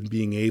rather than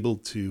being able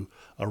to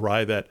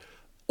arrive at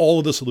all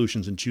of the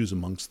solutions and choose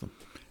amongst them.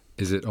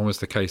 Is it almost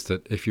the case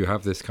that if you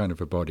have this kind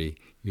of a body,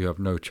 you have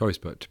no choice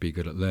but to be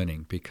good at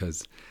learning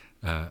because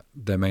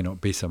there may not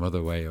be some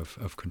other way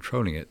of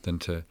controlling it than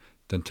to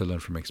learn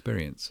from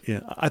experience?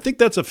 Yeah, I think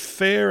that's a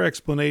fair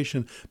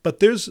explanation, but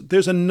there's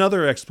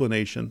another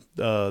explanation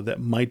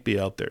that might be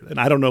out there, and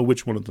I don't know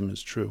which one of them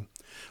is true.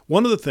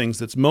 One of the things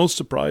that's most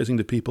surprising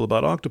to people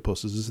about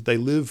octopuses is that they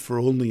live for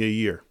only a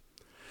year.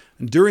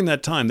 And during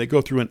that time, they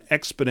go through an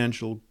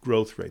exponential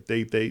growth rate.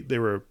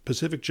 There are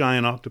Pacific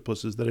giant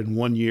octopuses that in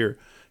 1 year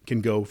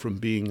can go from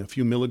being a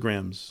few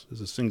milligrams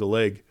as a single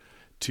egg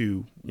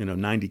to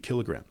 90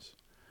 kilograms.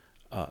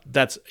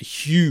 That's a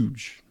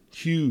huge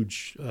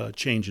change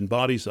in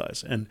body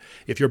size. And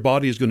if your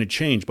body is going to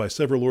change by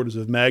several orders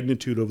of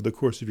magnitude over the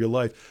course of your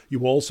life,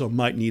 you also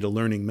might need a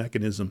learning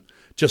mechanism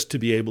just to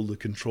be able to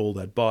control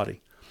that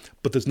body.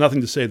 But there's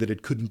nothing to say that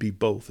it couldn't be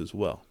both as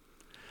well.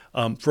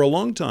 For a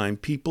long time,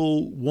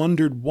 people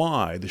wondered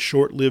why the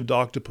short-lived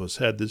octopus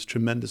had this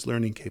tremendous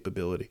learning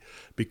capability,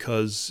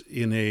 because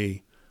in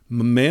a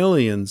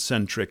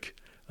mammalian-centric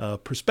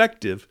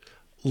perspective,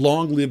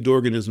 long-lived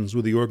organisms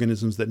were the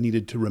organisms that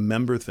needed to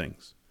remember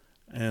things.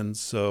 And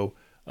so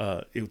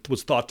it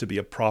was thought to be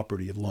a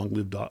property of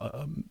long-lived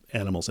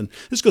animals. And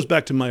this goes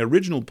back to my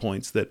original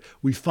points that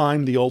we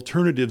find the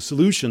alternative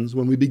solutions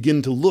when we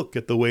begin to look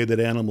at the way that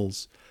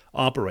animals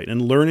operate.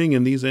 And learning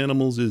in these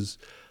animals is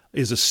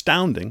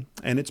astounding,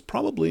 and it's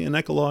probably an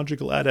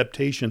ecological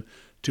adaptation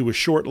to a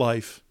short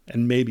life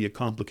and maybe a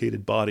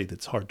complicated body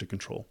that's hard to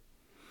control.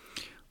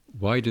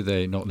 Why do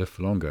they not live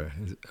for longer?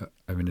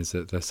 Is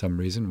there some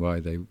reason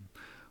why they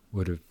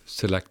would have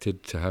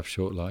selected to have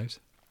short lives?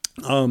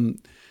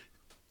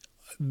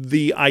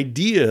 The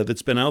idea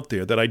that's been out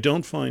there that I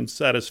don't find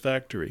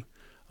satisfactory,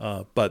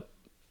 but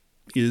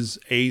is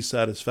a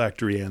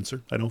satisfactory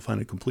answer, I don't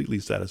find it completely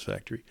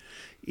satisfactory,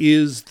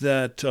 is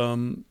that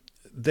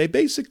they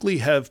basically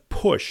have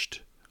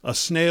pushed a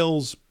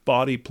snail's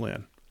body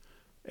plan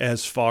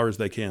as far as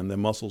they can. Their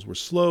muscles were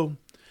slow.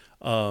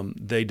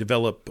 They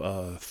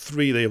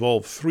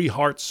evolved 3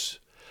 hearts,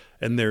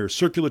 and their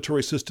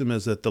circulatory system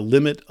is at the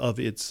limit of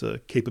its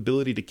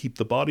capability to keep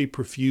the body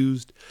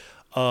perfused.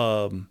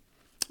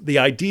 The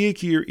idea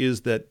here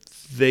is that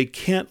they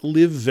can't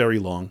live very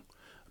long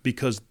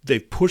because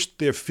they've pushed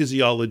their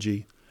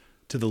physiology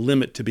to the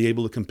limit to be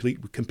able to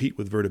compete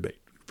with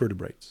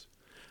vertebrates.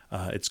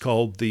 It's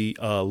called the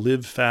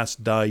live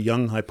fast, die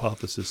young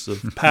hypothesis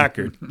of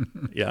Packard.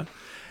 Yeah.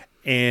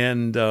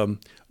 And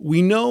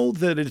we know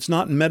that it's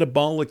not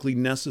metabolically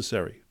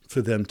necessary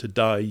for them to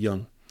die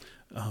young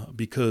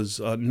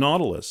because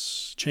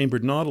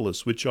chambered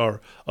nautilus, which are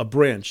a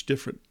branch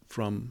different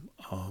from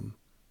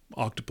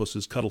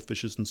octopuses,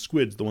 cuttlefishes, and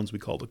squids, the ones we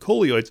call the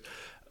coleoids,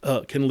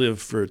 can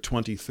live for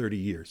 20, 30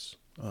 years,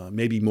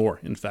 maybe more,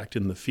 in fact,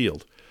 in the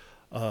field.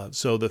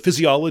 So the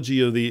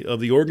physiology of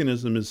the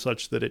organism is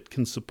such that it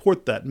can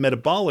support that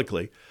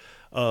metabolically.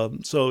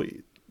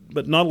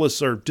 But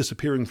nautilus are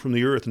disappearing from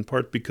the Earth in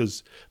part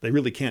because they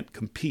really can't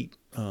compete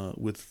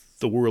with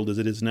the world as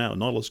it is now.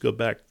 Nautilus go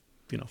back,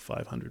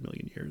 500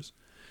 million years.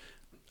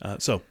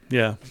 So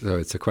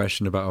it's a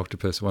question about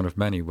octopus, one of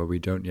many where we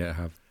don't yet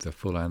have the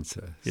full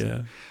answer. So.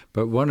 Yeah.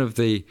 But one of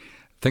the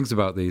things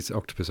about these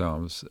octopus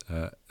arms,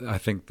 I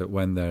think that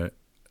when they're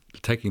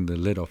taking the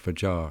lid off a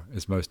jar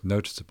is most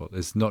noticeable.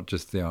 It's not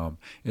just the arm,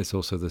 it's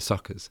also the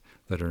suckers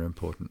that are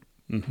important.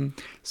 Mm-hmm.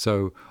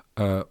 So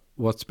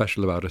what's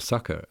special about a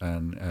sucker,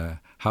 and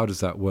how does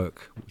that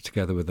work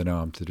together with an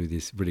arm to do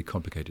these really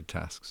complicated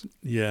tasks?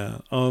 Yeah.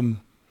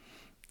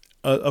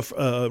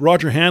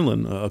 Roger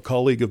Hanlon, a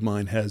colleague of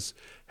mine, has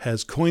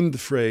coined the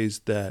phrase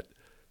that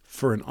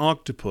for an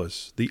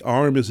octopus, the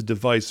arm is a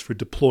device for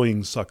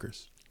deploying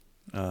suckers.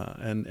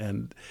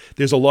 And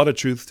there's a lot of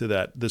truth to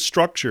that. The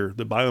structure,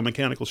 the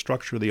biomechanical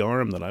structure of the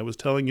arm that I was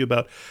telling you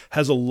about,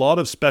 has a lot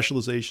of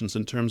specializations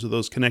in terms of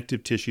those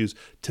connective tissues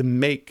to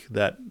make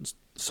that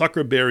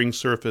sucker-bearing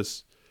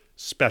surface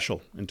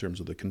special in terms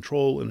of the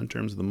control and in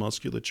terms of the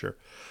musculature.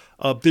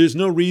 There's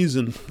no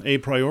reason a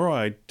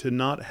priori to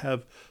not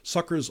have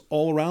suckers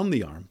all around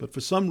the arm, but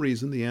for some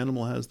reason the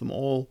animal has them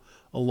all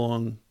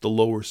along the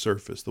lower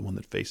surface, the one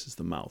that faces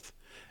the mouth.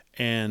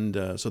 And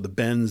so the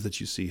bends that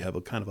you see have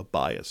a kind of a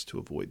bias to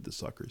avoid the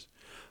suckers.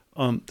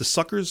 The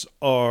suckers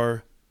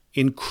are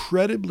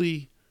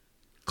incredibly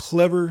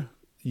clever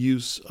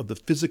use of the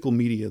physical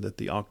media that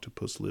the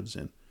octopus lives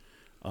in.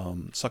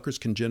 Suckers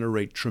can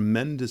generate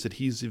tremendous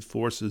adhesive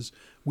forces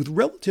with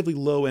relatively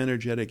low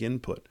energetic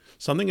input.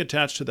 Something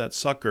attached to that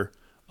sucker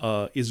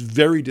is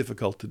very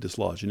difficult to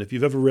dislodge. And if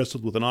you've ever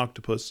wrestled with an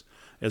octopus,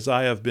 as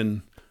I have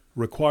been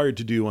required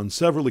to do on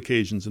several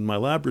occasions in my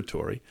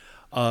laboratory,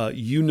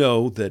 you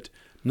know that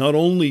not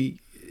only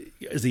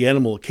is the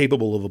animal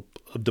capable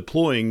of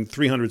deploying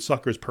 300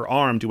 suckers per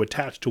arm to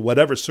attach to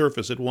whatever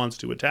surface it wants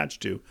to attach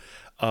to,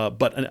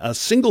 but a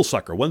single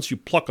sucker, once you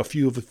pluck a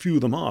few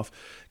of them off,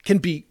 can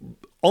be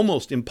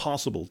almost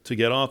impossible to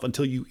get off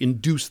until you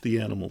induce the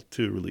animal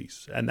to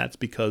release. And that's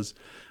because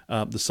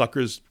the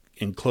suckers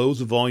enclose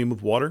a volume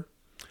of water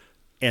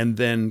and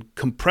then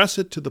compress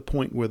it to the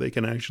point where they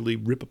can actually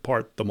rip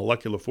apart the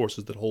molecular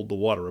forces that hold the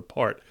water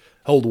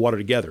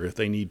together if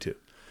they need to.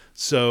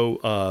 So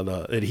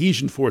the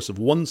adhesion force of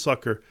one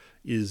sucker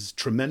is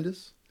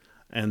tremendous,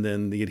 and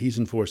then the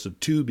adhesion force of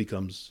two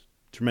becomes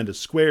tremendous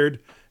squared,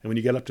 and when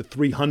you get up to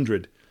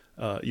 300,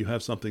 you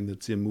have something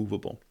that's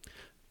immovable.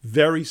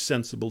 Very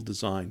sensible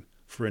design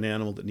for an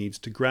animal that needs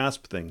to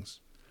grasp things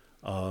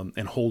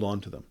and hold on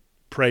to them.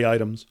 Prey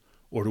items,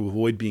 or to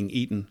avoid being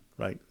eaten,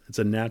 right? It's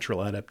a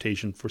natural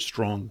adaptation for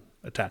strong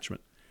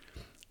attachment.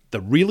 The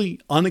really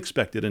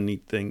unexpected and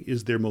neat thing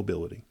is their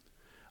mobility.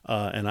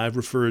 And I've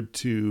referred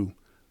to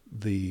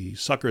the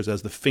suckers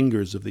as the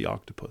fingers of the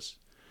octopus,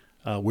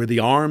 where the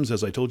arms,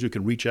 as I told you,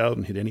 can reach out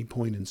and hit any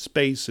point in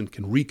space and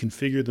can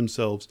reconfigure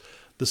themselves.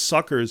 The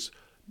suckers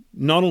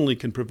not only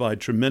can provide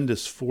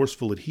tremendous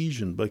forceful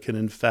adhesion, but can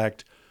in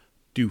fact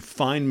do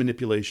fine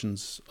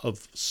manipulations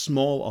of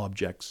small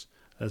objects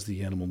as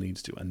the animal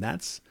needs to. And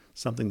that's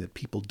something that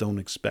people don't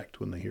expect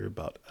when they hear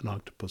about an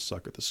octopus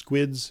sucker. The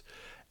squids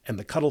and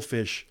the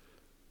cuttlefish,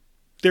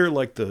 they're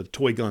like the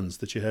toy guns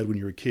that you had when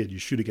you were a kid. You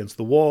shoot against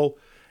the wall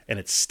and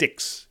it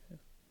sticks.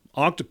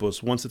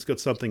 Octopus, once it's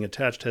got something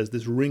attached, has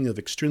this ring of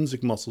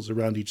extrinsic muscles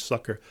around each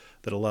sucker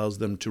that allows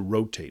them to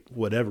rotate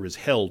whatever is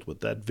held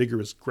with that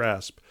vigorous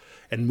grasp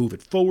and move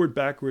it forward,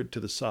 backward, to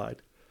the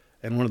side.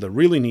 And one of the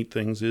really neat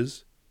things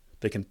is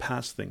they can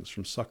pass things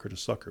from sucker to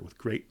sucker with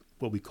great,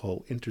 what we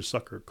call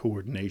inter-sucker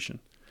coordination.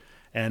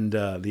 And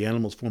the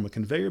animals form a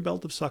conveyor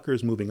belt of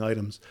suckers moving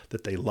items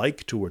that they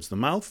like towards the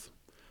mouth,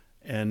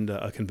 and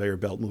a conveyor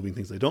belt moving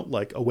things they don't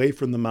like away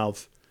from the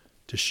mouth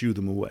to shoo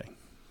them away.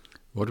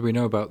 What do we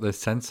know about the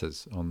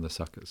sensors on the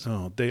suckers?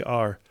 Oh, they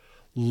are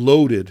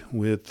loaded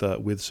with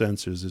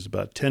sensors. There's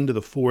about 10 to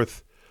the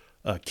fourth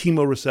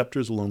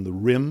chemoreceptors along the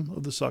rim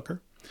of the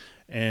sucker,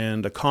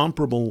 and a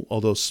comparable,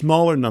 although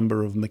smaller,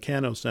 number of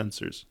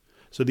mechanosensors.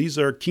 So these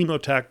are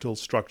chemotactile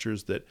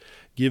structures that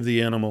give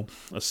the animal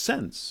a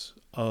sense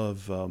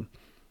of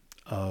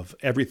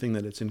everything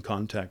that it's in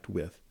contact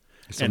with.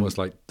 It's almost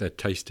like they're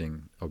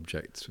tasting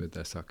objects with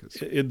their suckers.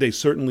 They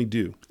certainly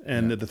do.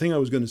 And the thing I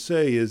was going to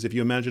say is, if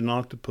you imagine an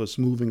octopus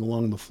moving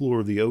along the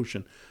floor of the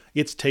ocean,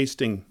 it's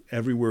tasting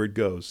everywhere it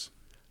goes.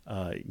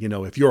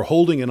 If you're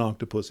holding an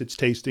octopus, it's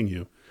tasting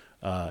you.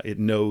 It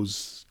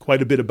knows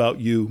quite a bit about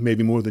you,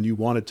 maybe more than you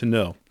want it to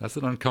know. That's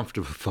an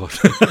uncomfortable thought.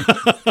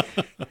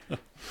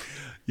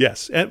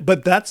 Yes,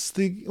 but that's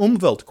the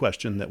Umwelt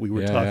question that we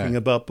were talking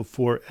about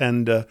before.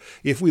 And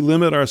if we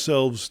limit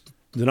ourselves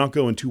to not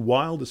go into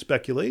wild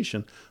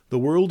speculation, the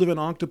world of an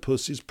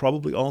octopus is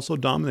probably also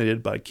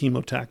dominated by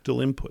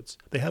chemotactile inputs.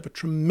 They have a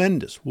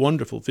tremendous,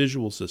 wonderful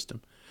visual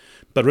system.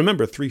 But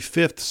remember,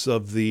 3/5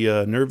 of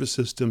the nervous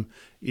system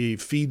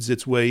feeds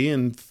its way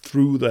in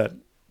through that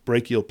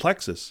brachial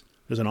plexus.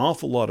 There's an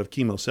awful lot of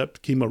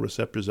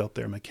chemoreceptors out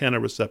there,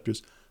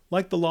 mechanoreceptors,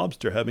 like the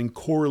lobster, having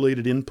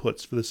correlated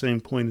inputs for the same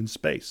point in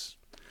space.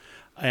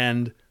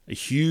 And a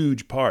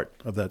huge part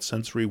of that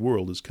sensory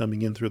world is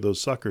coming in through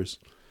those suckers.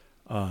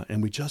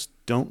 And we just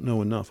don't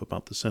know enough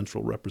about the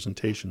central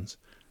representations.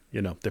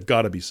 There've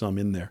got to be some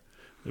in there.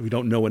 We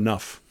don't know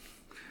enough.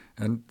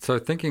 And so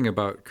thinking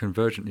about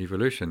convergent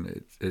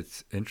evolution,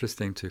 it's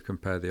interesting to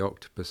compare the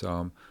octopus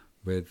arm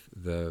with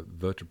the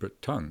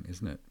vertebrate tongue,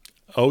 isn't it?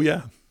 Oh,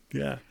 yeah.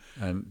 Yeah.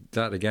 And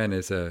that, again,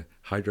 is a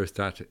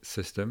hydrostatic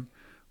system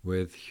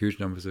with huge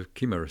numbers of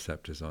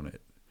chemoreceptors on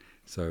it.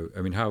 So,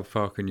 how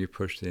far can you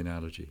push the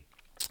analogy?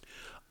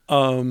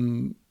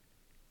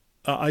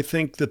 I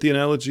think that the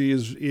analogy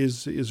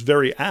is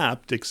very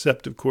apt,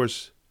 except, of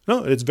course,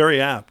 no, it's very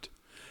apt.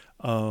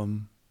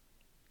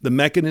 The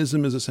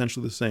mechanism is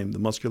essentially the same, the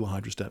muscular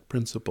hydrostat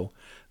principle.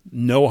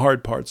 No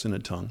hard parts in a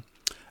tongue.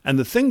 And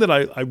the thing that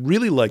I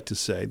really like to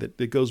say that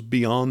goes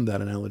beyond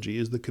that analogy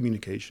is the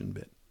communication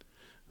bit.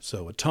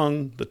 So the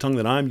tongue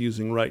that I'm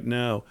using right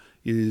now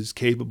is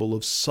capable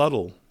of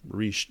subtle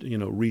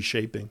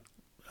reshaping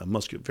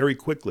muscular very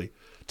quickly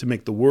to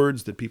make the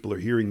words that people are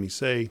hearing me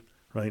say,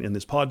 right, in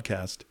this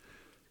podcast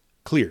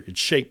clear. It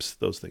shapes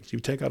those things. You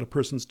take out a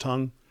person's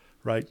tongue,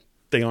 right,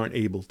 they aren't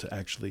able to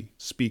actually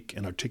speak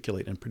and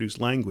articulate and produce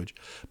language.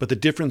 But the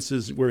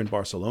differences, we're in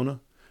Barcelona,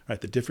 right,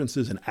 the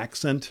differences in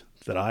accent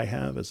that I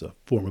have as a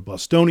former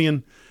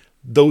Bostonian,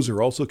 those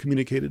are also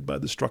communicated by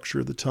the structure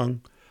of the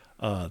tongue.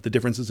 The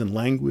differences in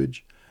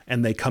language,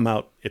 and they come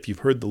out, if you've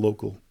heard the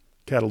local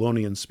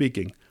Catalonians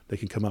speaking, they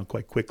can come out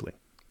quite quickly.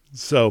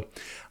 So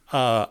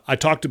I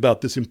talked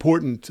about this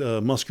important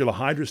muscular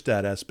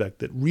hydrostat aspect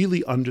that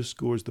really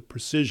underscores the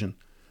precision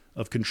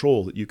of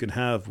control that you can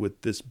have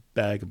with this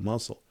bag of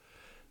muscle.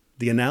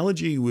 The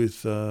analogy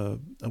with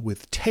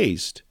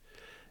taste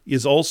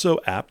is also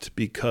apt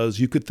because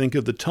you could think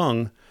of the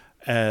tongue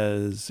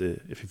as,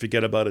 if you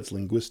forget about its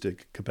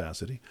linguistic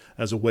capacity,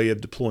 as a way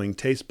of deploying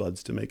taste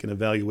buds to make an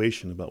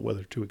evaluation about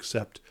whether to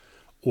accept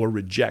or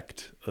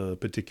reject a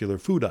particular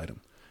food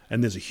item.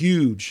 And there's a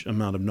huge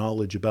amount of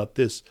knowledge about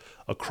this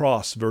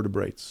across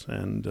vertebrates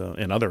and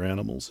other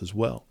animals as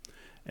well.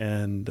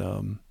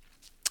 And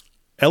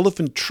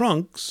elephant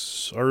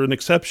trunks are an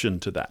exception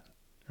to that.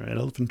 Right?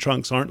 Elephant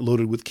trunks aren't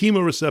loaded with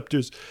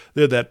chemoreceptors.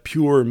 They're that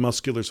pure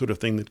muscular sort of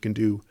thing that can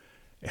do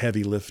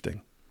heavy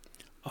lifting.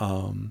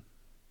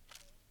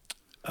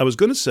 I was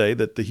going to say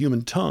that the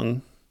human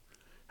tongue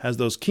has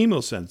those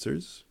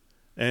chemosensors,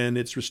 and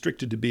it's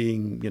restricted to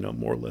being,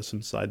 more or less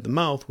inside the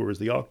mouth, whereas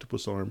the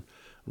octopus arm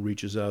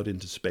reaches out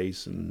into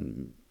space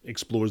and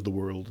explores the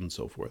world and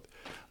so forth.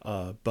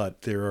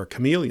 But there are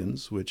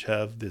chameleons which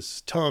have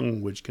this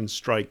tongue which can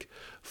strike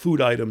food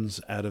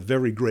items at a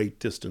very great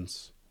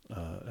distance.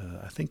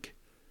 I think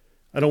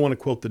I don't want to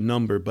quote the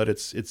number, but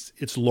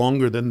it's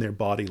longer than their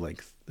body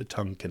length. The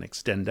tongue can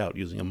extend out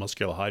using a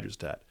muscular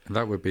hydrostat. And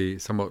that would be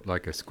somewhat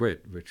like a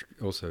squid, which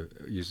also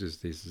uses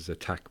these as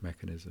attack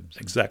mechanisms.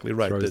 Exactly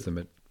right. Throws them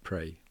at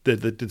prey.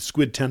 The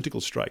squid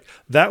tentacle strike.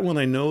 That one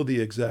I know the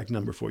exact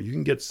number for. You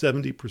can get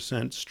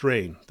 70%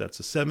 strain. That's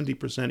a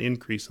 70%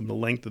 increase in the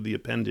length of the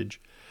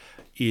appendage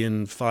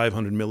in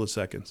 500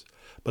 milliseconds.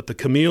 But the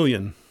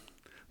chameleon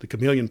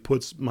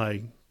puts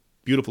my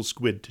beautiful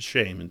squid to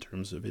shame in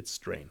terms of its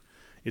strain.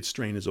 Its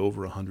strain is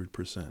over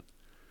 100%,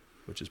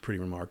 which is pretty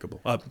remarkable.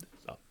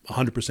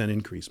 100%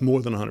 increase,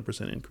 more than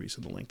 100% increase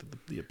in the length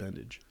of the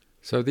appendage.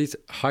 So these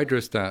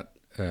hydrostat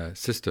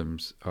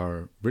systems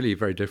are really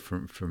very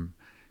different from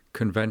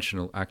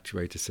conventional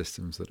actuator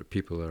systems that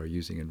people are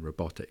using in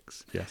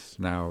robotics. Yes.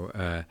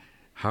 Now,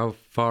 how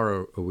far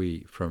are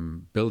we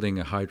from building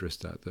a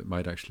hydrostat that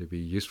might actually be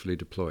usefully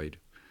deployed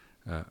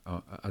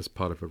as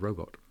part of a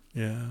robot?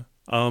 Yeah.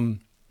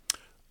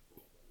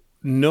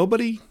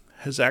 Nobody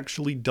has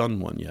actually done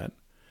one yet.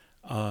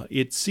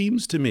 It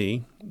seems to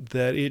me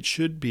that it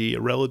should be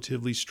a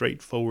relatively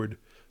straightforward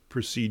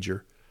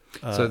procedure.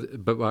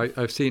 But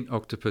I've seen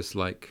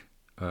octopus-like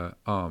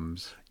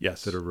arms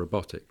Yes. that are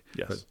robotic.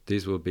 Yes. But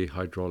these will be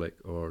hydraulic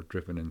or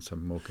driven in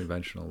some more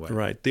conventional way.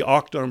 Right. The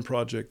Octarm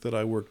project that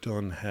I worked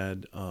on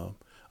had a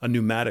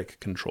pneumatic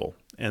control,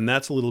 and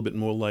that's a little bit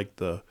more like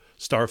the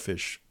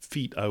starfish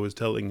feet I was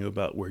telling you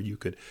about, where you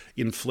could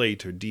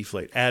inflate or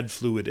deflate, add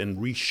fluid, and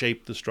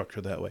reshape the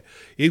structure that way.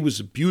 It was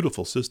a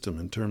beautiful system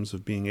in terms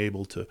of being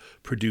able to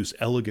produce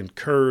elegant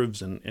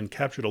curves and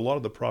captured a lot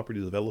of the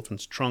properties of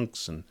elephants'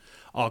 trunks and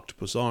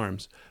octopus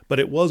arms, but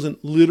it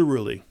wasn't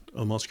literally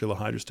a muscular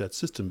hydrostat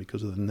system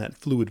because of the net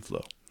fluid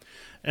flow.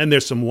 And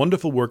there's some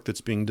wonderful work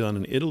that's being done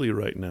in Italy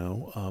right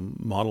now,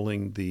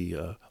 modeling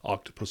the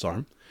octopus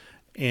arm,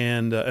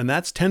 and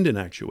that's tendon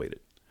actuated.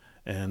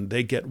 And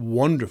they get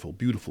wonderful,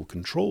 beautiful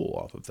control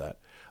off of that.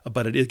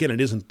 But it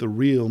isn't the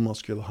real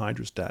muscular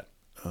hydrostat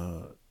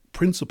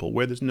principle,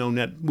 where there's no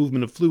net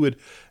movement of fluid,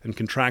 and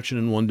contraction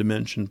in one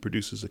dimension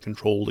produces a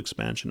controlled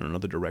expansion in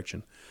another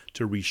direction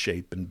to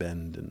reshape and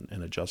bend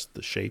and adjust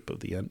the shape of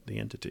the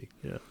entity.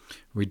 Yeah.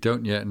 We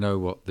don't yet know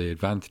what the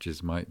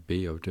advantages might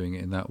be of doing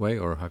it in that way,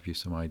 or have you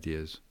some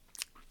ideas?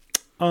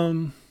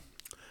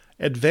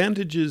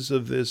 Advantages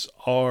of this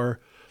are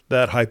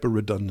that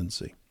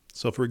hyperredundancy.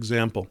 So, for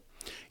example,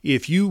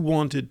 if you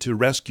wanted to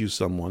rescue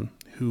someone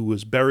who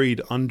was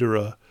buried under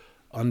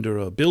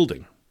a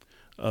building,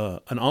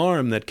 an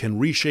arm that can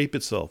reshape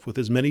itself with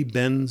as many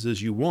bends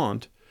as you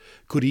want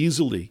could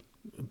easily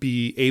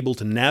be able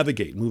to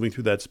navigate moving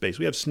through that space.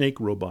 We have snake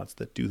robots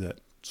that do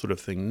that sort of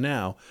thing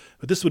now,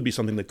 but this would be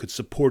something that could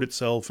support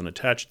itself and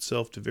attach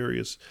itself to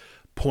various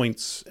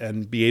points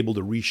and be able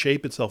to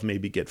reshape itself,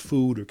 maybe get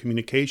food or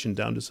communication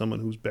down to someone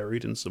who's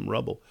buried in some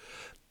rubble.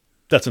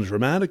 That's a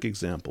dramatic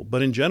example,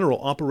 but in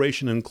general,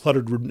 operation in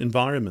cluttered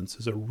environments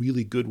is a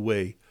really good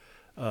way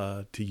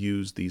to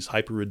use these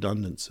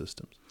hyper-redundant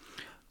systems.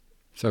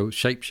 So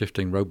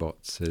shape-shifting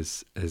robots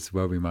is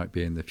where we might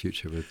be in the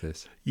future with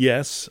this.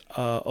 Yes,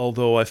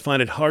 although I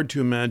find it hard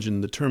to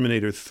imagine the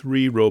Terminator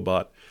 3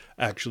 robot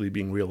actually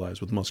being realized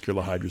with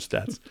muscular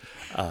hydrostats.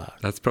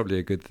 That's probably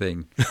a good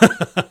thing.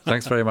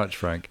 Thanks very much,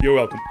 Frank. You're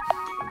welcome.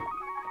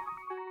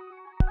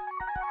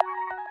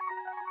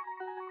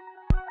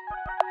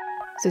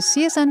 The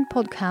CSN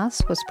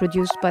podcast was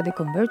produced by the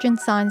Convergent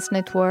Science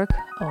Network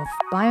of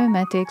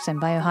Biomimetics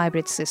and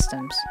Biohybrid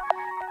Systems,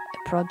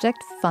 a project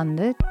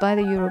funded by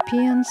the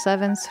European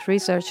 7th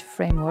Research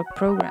Framework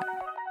Programme.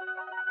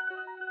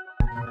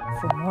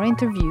 For more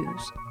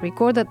interviews,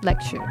 recorded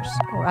lectures,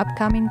 or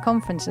upcoming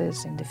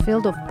conferences in the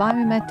field of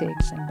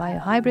biomimetics and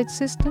biohybrid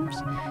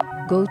systems,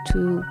 go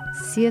to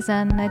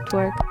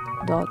csnnetwork.eu.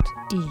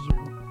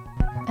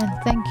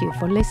 And thank you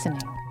for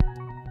listening.